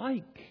was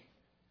like.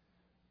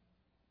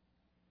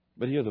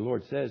 But here the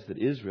Lord says that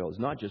Israel has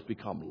not just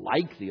become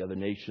like the other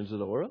nations of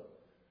the world.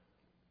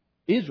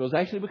 Israel's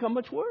actually become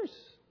much worse.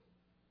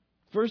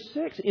 Verse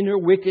 6, in her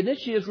wickedness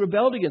she has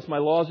rebelled against my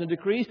laws and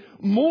decrees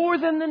more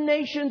than the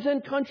nations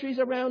and countries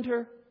around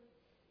her.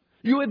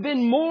 You have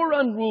been more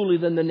unruly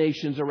than the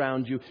nations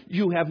around you.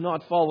 You have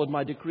not followed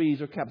my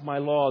decrees or kept my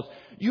laws.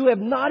 You have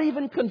not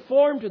even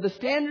conformed to the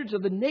standards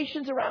of the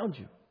nations around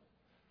you.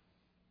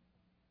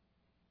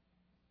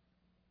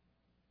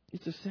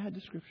 It's a sad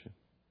description.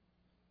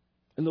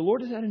 And the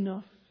Lord has had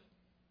enough.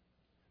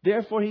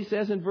 Therefore, he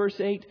says in verse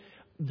 8,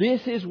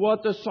 this is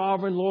what the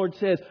sovereign Lord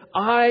says.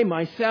 I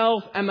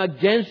myself am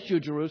against you,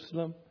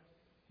 Jerusalem.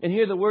 And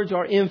here the words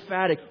are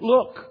emphatic.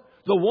 Look,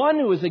 the one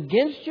who is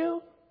against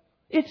you,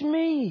 it's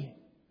me.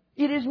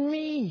 It is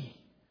me.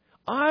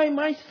 I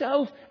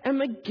myself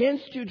am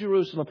against you,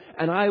 Jerusalem.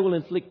 And I will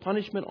inflict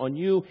punishment on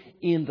you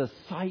in the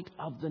sight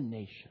of the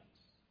nations.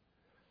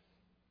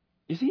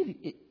 You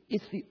see,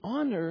 it's the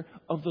honor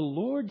of the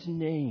Lord's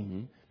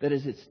name that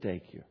is at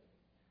stake here.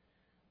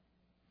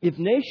 If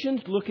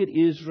nations look at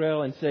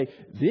Israel and say,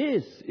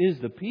 this is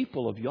the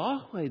people of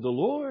Yahweh, the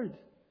Lord,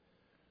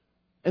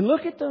 and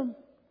look at them.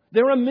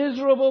 They're a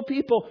miserable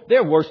people.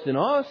 They're worse than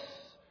us.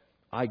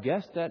 I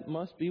guess that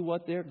must be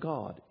what their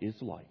God is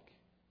like.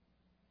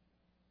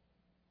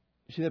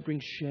 You see, that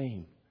brings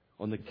shame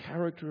on the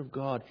character of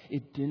God.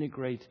 It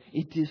denigrates,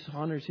 it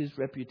dishonors His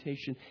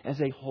reputation as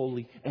a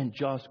holy and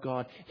just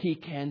God. He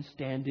can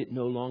stand it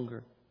no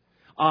longer.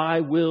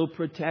 I will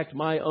protect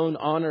my own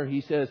honor,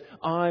 he says.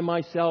 I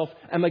myself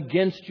am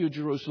against you,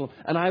 Jerusalem,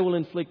 and I will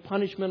inflict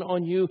punishment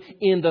on you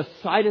in the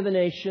sight of the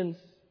nations.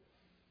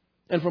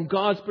 And from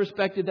God's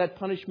perspective, that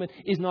punishment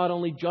is not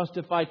only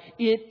justified,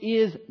 it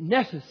is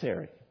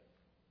necessary.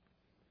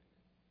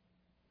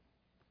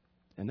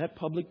 And that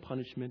public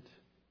punishment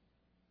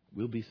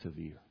will be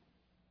severe.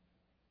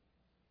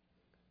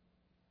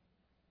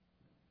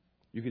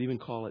 You could even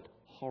call it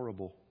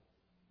horrible.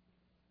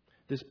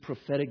 This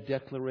prophetic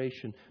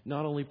declaration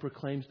not only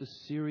proclaims the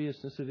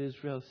seriousness of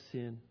Israel's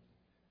sin,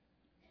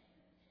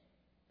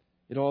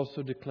 it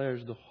also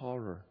declares the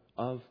horror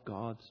of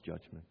God's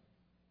judgment.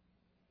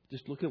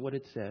 Just look at what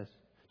it says.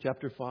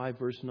 Chapter 5,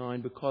 verse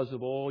 9, because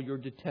of all your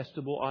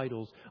detestable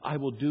idols, I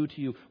will do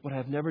to you what I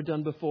have never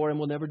done before and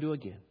will never do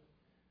again.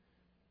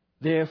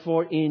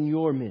 Therefore, in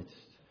your midst,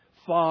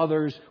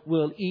 fathers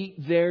will eat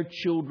their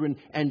children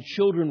and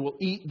children will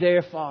eat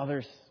their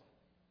fathers.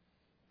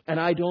 And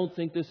I don't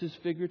think this is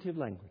figurative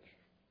language.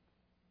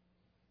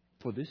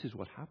 For this is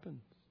what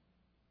happens.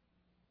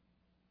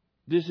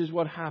 This is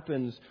what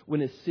happens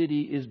when a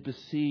city is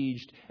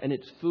besieged and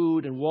its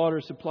food and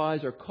water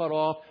supplies are cut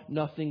off.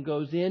 Nothing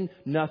goes in,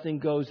 nothing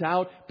goes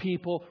out.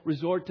 People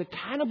resort to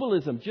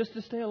cannibalism just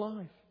to stay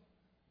alive.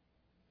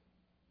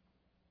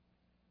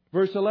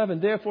 Verse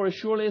 11, therefore, as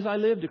surely as I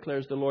live,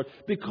 declares the Lord,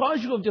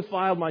 because you have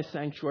defiled my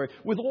sanctuary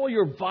with all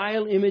your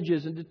vile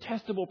images and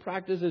detestable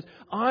practices,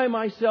 I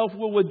myself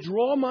will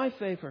withdraw my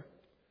favor.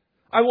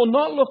 I will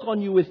not look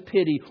on you with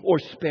pity or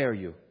spare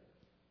you.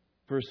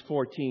 Verse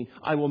 14,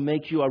 I will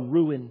make you a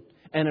ruin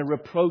and a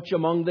reproach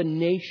among the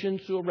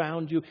nations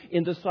around you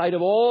in the sight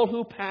of all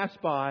who pass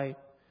by.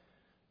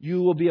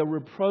 You will be a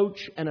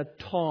reproach and a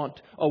taunt,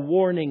 a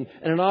warning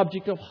and an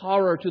object of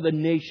horror to the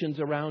nations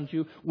around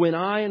you when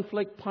I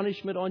inflict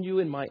punishment on you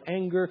in my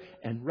anger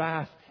and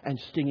wrath and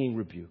stinging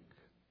rebuke.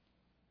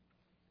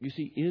 You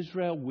see,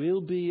 Israel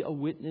will be a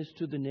witness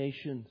to the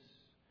nations,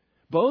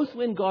 both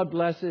when God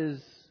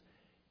blesses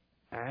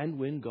and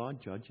when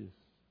God judges.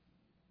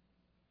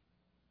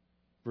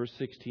 Verse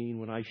 16,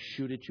 when I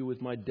shoot at you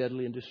with my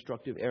deadly and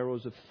destructive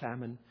arrows of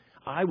famine,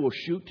 I will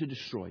shoot to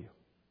destroy you.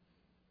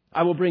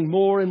 I will bring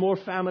more and more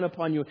famine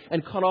upon you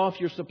and cut off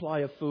your supply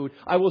of food.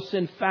 I will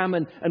send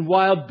famine and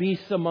wild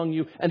beasts among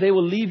you, and they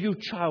will leave you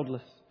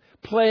childless.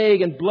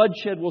 Plague and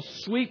bloodshed will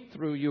sweep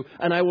through you,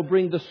 and I will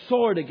bring the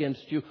sword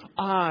against you.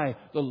 I,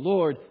 the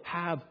Lord,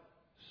 have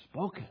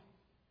spoken.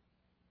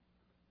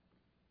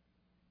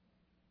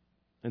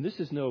 And this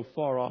is no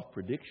far-off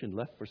prediction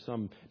left for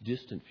some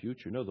distant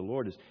future. No, the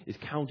Lord is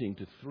counting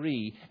to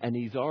 3, and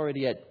He's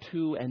already at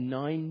 2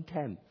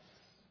 9/10.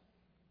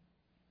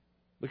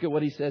 Look at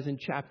what He says in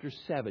chapter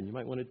 7. You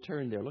might want to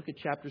turn there. Look at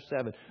chapter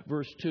 7,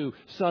 verse 2.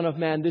 Son of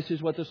man, this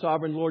is what the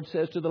sovereign Lord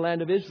says to the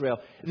land of Israel.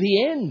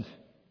 The end.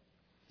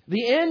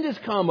 The end has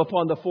come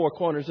upon the four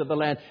corners of the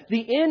land.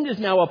 The end is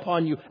now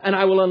upon you, and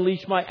I will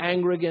unleash my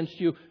anger against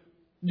you.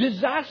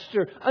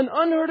 Disaster, an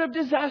unheard of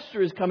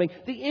disaster is coming.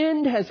 The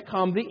end has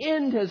come. The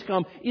end has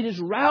come. It has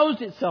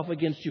roused itself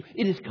against you.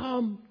 It has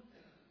come.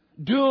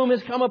 Doom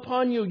has come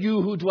upon you,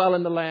 you who dwell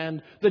in the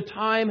land. The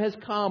time has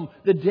come.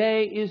 The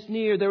day is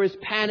near. There is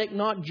panic,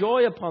 not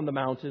joy upon the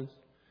mountains.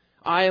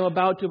 I am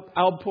about to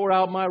outpour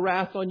out my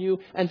wrath on you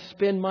and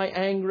spend my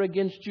anger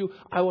against you.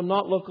 I will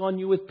not look on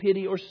you with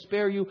pity or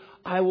spare you.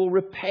 I will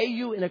repay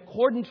you in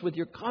accordance with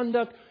your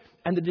conduct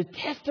and the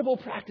detestable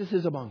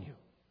practices among you.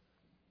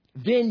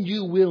 Then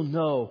you will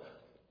know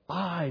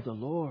I, the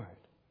Lord,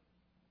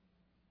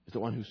 is the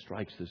one who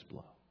strikes this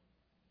blow.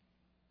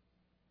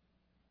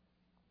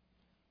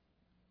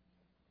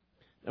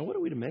 Now, what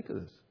are we to make of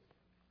this?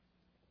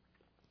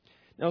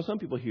 Now, some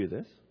people hear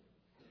this,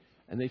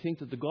 and they think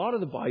that the God of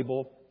the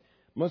Bible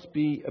must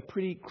be a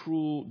pretty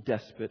cruel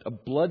despot, a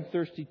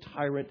bloodthirsty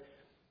tyrant,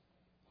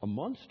 a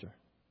monster.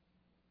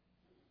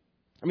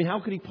 I mean, how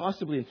could he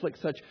possibly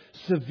inflict such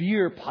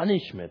severe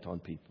punishment on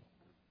people?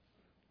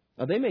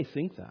 Now, they may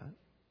think that.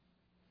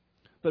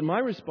 But my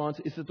response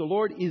is that the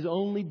Lord is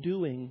only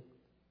doing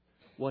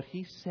what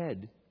He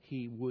said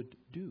He would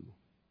do.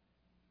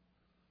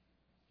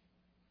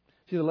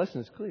 See, the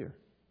lesson is clear.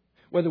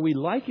 Whether we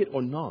like it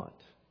or not,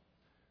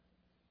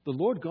 the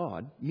Lord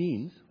God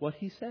means what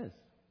He says.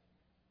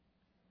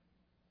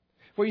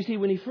 For you see,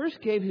 when He first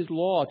gave His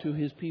law to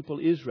His people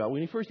Israel,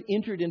 when He first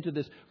entered into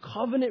this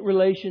covenant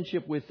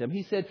relationship with them,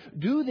 He said,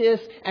 "Do this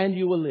and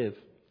you will live.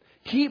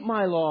 Keep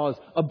my laws,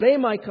 obey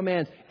my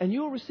commands, and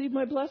you will receive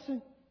my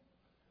blessing."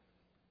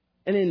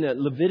 And in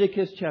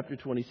Leviticus chapter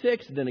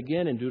 26, then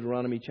again in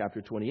Deuteronomy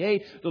chapter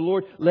 28, the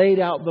Lord laid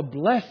out the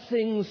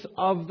blessings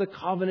of the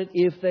covenant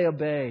if they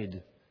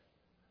obeyed.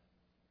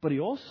 But He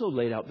also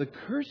laid out the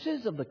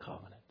curses of the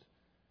covenant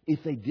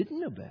if they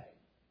didn't obey.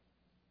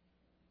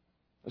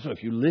 So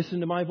if you listen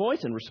to my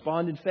voice and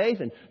respond in faith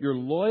and you're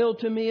loyal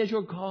to me as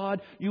your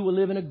God, you will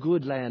live in a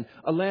good land,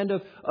 a land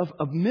of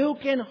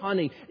milk and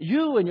honey.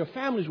 You and your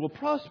families will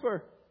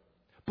prosper.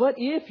 But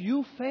if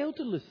you fail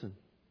to listen,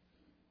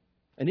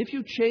 and if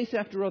you chase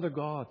after other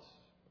gods,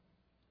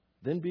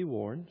 then be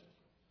warned,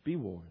 be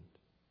warned.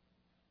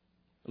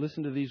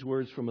 Listen to these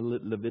words from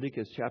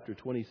Leviticus chapter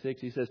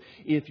 26. He says,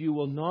 if you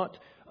will not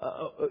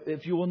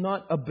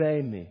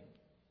obey me,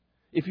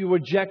 if you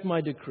reject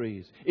my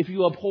decrees, if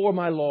you abhor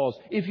my laws,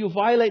 if you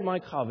violate my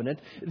covenant,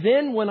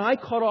 then when I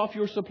cut off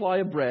your supply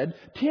of bread,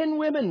 10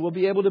 women will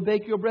be able to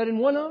bake your bread in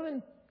one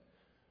oven.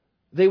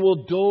 They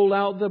will dole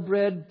out the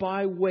bread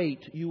by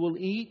weight. You will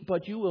eat,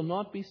 but you will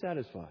not be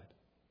satisfied.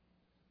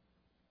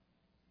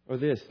 Or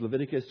this,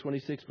 Leviticus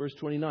 26, verse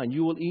 29.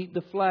 You will eat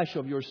the flesh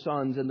of your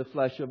sons and the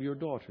flesh of your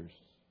daughters.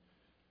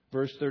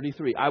 Verse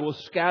 33, I will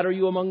scatter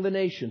you among the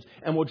nations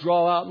and will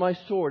draw out my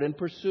sword and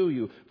pursue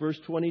you. Verse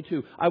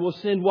 22, I will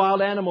send wild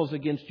animals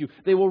against you.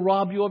 They will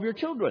rob you of your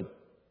children.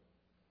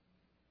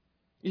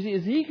 You see,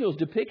 Ezekiel's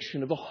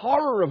depiction of the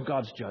horror of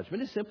God's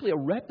judgment is simply a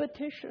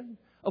repetition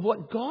of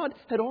what God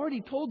had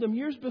already told them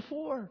years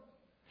before.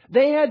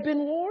 They had been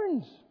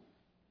warned.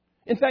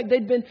 In fact,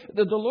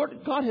 the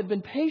Lord God had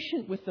been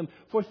patient with them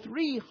for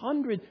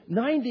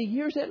 390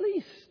 years at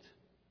least.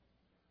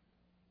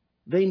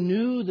 They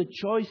knew the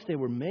choice they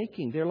were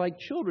making. They're like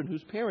children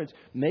whose parents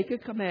make a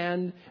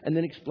command and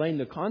then explain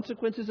the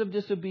consequences of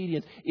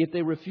disobedience. If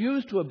they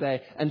refuse to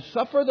obey and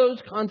suffer those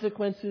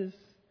consequences,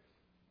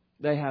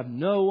 they have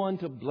no one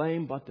to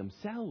blame but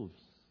themselves.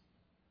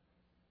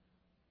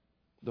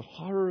 The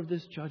horror of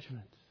this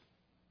judgment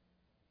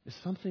is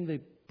something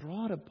they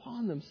brought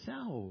upon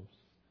themselves.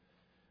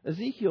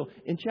 Ezekiel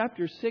in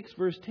chapter 6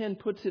 verse 10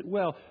 puts it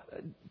well.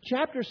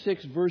 Chapter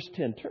 6 verse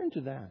 10. Turn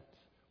to that.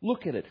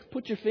 Look at it.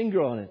 Put your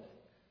finger on it.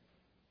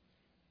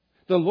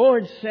 The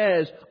Lord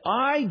says,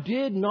 I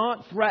did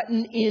not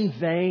threaten in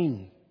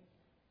vain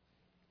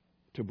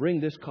to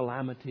bring this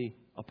calamity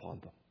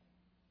upon them.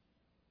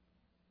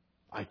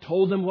 I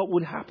told them what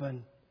would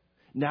happen.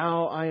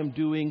 Now I am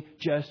doing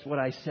just what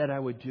I said I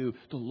would do.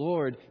 The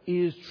Lord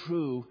is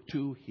true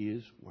to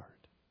His word.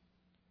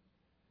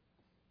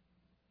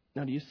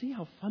 Now, do you see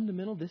how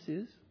fundamental this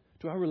is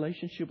to our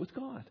relationship with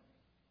God?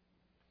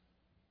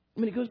 I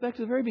mean, it goes back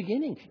to the very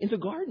beginning, in the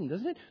garden,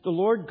 doesn't it? The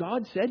Lord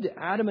God said to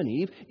Adam and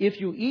Eve, if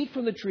you eat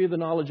from the tree of the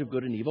knowledge of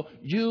good and evil,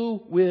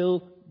 you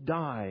will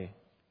die.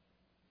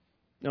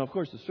 Now, of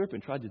course, the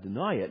serpent tried to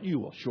deny it. You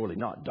will surely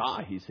not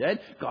die, he said.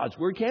 God's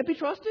word can't be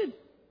trusted.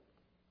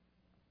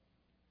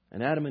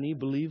 And Adam and Eve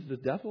believed the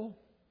devil.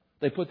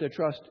 They put their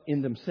trust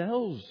in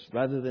themselves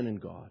rather than in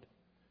God.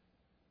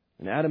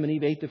 And Adam and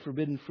Eve ate the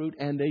forbidden fruit,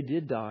 and they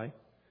did die.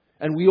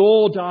 And we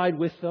all died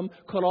with them,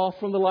 cut off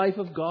from the life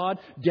of God,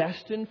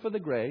 destined for the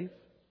grave.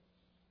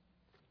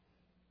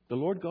 The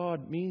Lord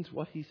God means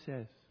what He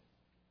says.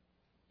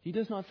 He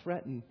does not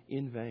threaten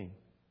in vain.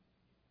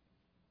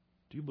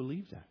 Do you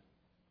believe that?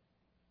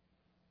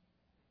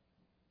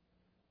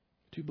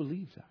 Do you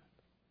believe that?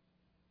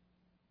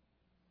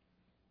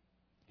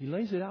 He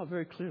lays it out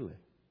very clearly.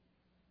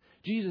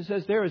 Jesus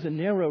says there is a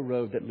narrow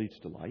road that leads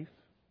to life.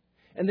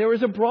 And there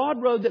is a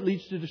broad road that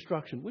leads to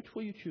destruction. Which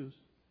will you choose?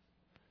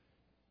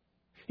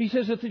 He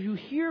says that if you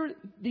hear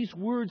these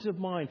words of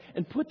mine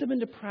and put them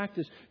into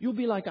practice, you'll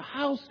be like a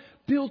house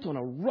built on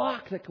a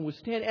rock that can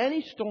withstand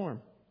any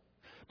storm.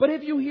 But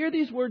if you hear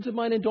these words of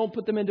mine and don't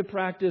put them into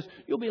practice,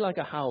 you'll be like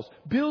a house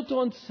built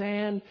on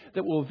sand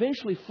that will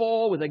eventually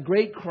fall with a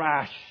great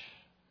crash.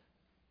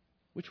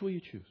 Which will you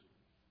choose?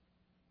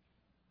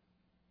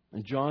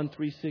 In John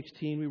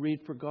 3:16 we read,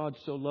 For God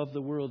so loved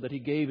the world that He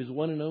gave His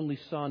one and only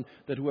Son,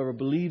 that whoever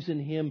believes in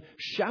Him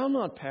shall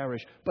not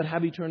perish, but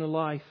have eternal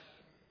life.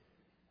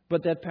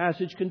 But that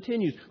passage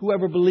continues.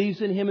 Whoever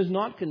believes in Him is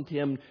not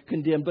condemned,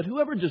 but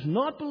whoever does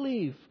not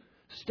believe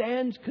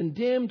stands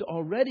condemned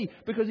already,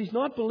 because he's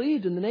not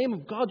believed in the name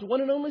of God's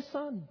one and only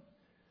Son.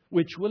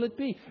 Which will it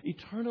be?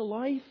 Eternal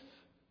life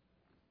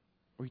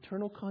or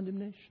eternal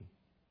condemnation?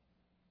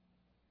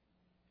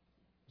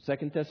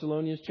 2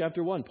 Thessalonians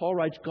chapter 1, Paul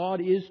writes,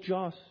 God is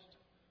just.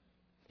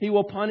 He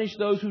will punish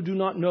those who do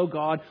not know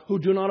God, who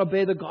do not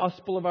obey the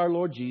gospel of our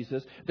Lord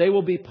Jesus. They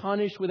will be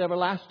punished with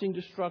everlasting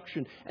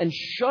destruction and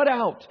shut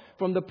out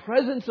from the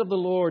presence of the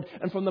Lord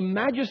and from the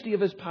majesty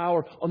of His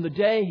power on the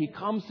day He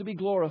comes to be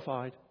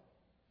glorified.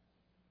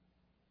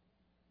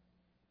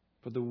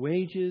 For the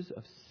wages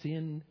of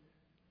sin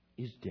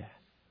is death.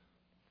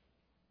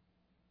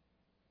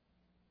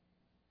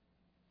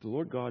 The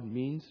Lord God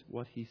means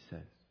what He says.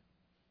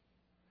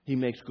 He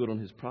makes good on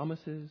His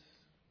promises,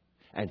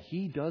 and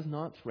He does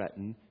not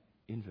threaten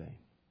in vain.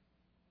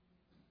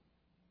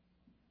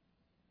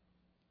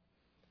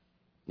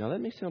 Now that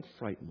may sound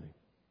frightening,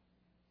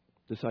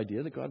 this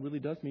idea that God really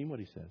does mean what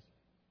He says.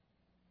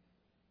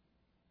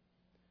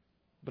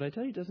 But I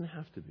tell you, it doesn't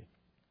have to be.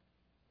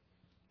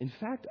 In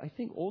fact, I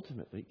think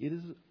ultimately it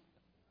is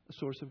a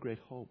source of great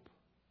hope.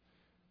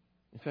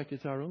 In fact,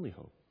 it's our only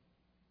hope.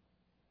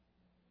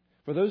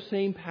 For those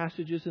same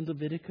passages in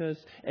Leviticus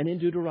and in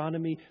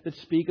Deuteronomy that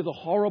speak of the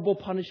horrible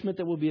punishment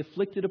that will be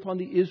afflicted upon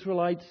the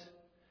Israelites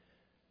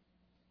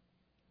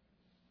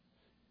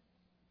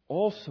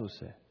also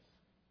says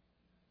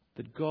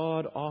that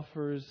God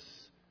offers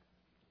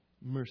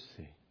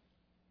mercy.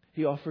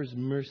 He offers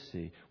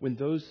mercy when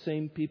those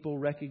same people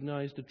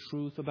recognize the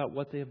truth about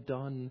what they have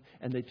done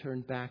and they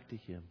turn back to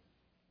Him.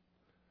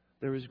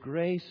 There is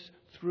grace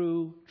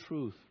through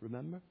truth,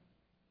 remember?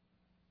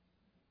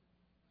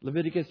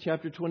 Leviticus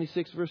chapter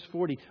 26, verse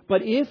 40.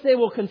 But if they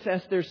will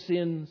confess their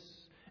sins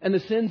and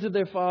the sins of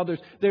their fathers,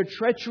 their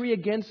treachery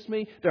against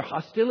me, their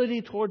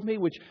hostility toward me,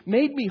 which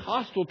made me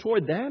hostile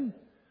toward them,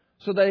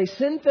 so that I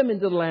sent them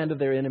into the land of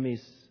their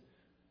enemies,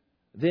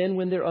 then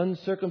when their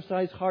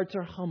uncircumcised hearts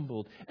are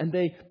humbled and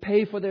they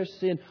pay for their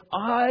sin,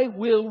 I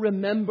will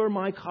remember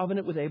my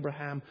covenant with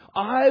Abraham.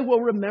 I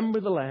will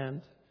remember the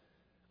land.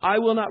 I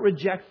will not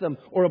reject them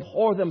or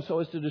abhor them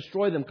so as to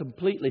destroy them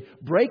completely,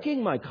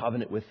 breaking my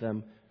covenant with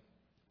them.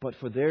 But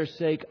for their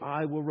sake,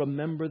 I will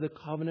remember the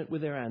covenant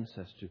with their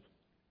ancestors,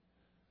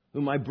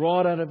 whom I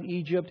brought out of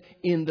Egypt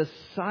in the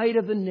sight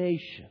of the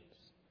nations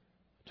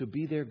to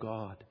be their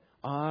God.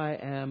 I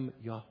am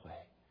Yahweh,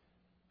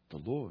 the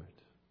Lord.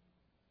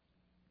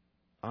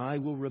 I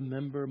will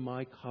remember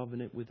my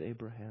covenant with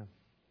Abraham.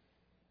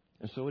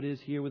 And so it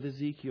is here with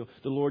Ezekiel.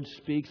 The Lord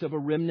speaks of a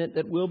remnant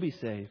that will be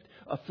saved,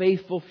 a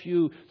faithful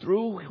few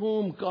through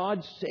whom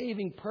God's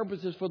saving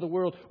purposes for the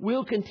world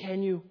will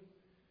continue.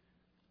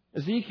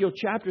 Ezekiel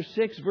chapter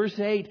 6, verse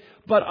 8,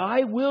 but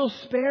I will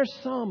spare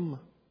some.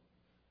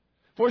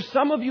 For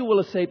some of you will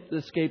escape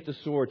the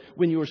sword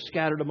when you are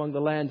scattered among the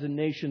lands and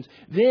nations.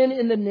 Then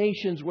in the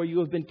nations where you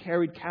have been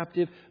carried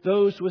captive,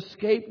 those who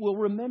escape will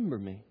remember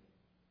me.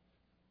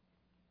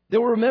 They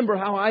will remember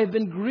how I have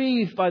been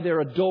grieved by their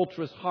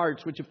adulterous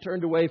hearts which have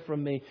turned away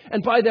from me,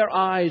 and by their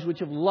eyes which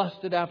have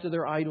lusted after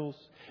their idols.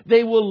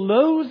 They will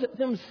loathe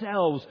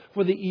themselves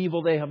for the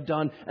evil they have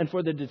done and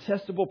for their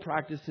detestable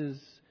practices.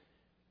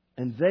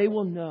 And they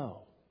will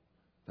know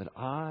that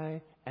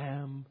I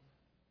am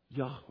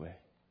Yahweh,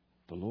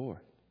 the Lord.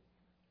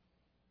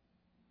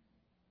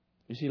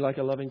 You see, like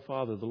a loving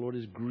Father, the Lord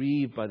is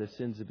grieved by the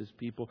sins of His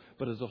people,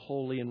 but as a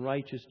holy and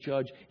righteous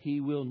judge,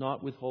 He will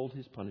not withhold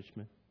His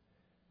punishment.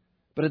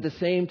 But at the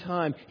same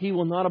time, He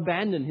will not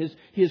abandon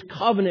His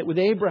covenant with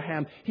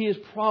Abraham. He has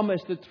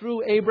promised that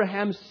through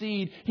Abraham's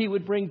seed, He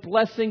would bring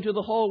blessing to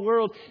the whole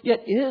world.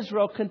 Yet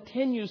Israel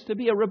continues to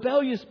be a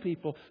rebellious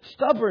people,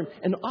 stubborn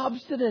and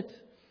obstinate.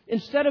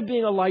 Instead of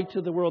being a light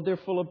to the world, they're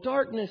full of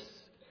darkness.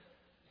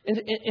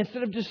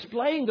 Instead of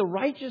displaying the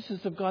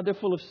righteousness of God, they're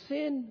full of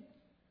sin.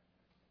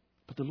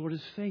 But the Lord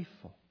is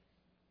faithful.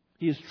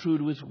 He is true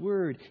to His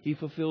word. He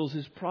fulfills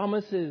His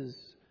promises.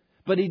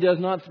 But He does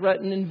not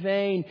threaten in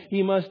vain.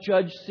 He must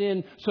judge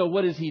sin. So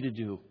what is He to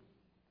do?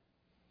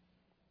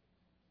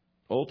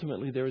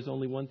 Ultimately, there is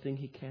only one thing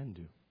He can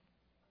do.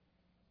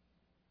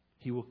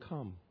 He will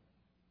come.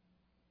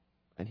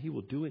 And He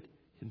will do it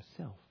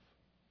Himself.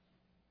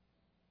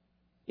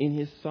 In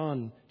His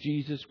Son,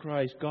 Jesus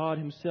Christ, God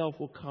Himself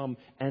will come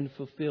and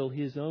fulfill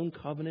His own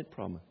covenant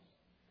promise.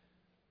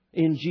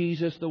 In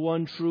Jesus, the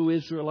one true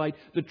Israelite,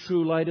 the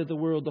true light of the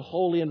world, the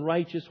holy and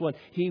righteous one,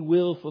 He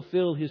will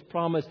fulfill His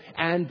promise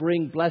and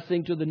bring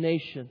blessing to the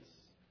nations.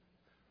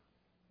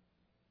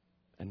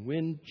 And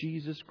when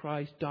Jesus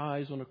Christ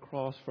dies on a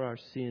cross for our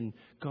sin,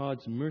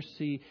 God's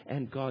mercy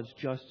and God's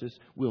justice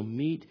will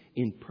meet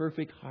in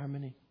perfect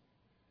harmony.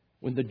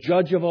 When the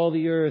judge of all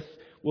the earth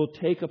will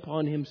take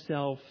upon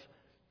Himself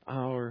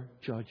our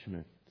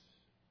judgment,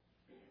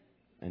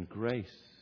 and grace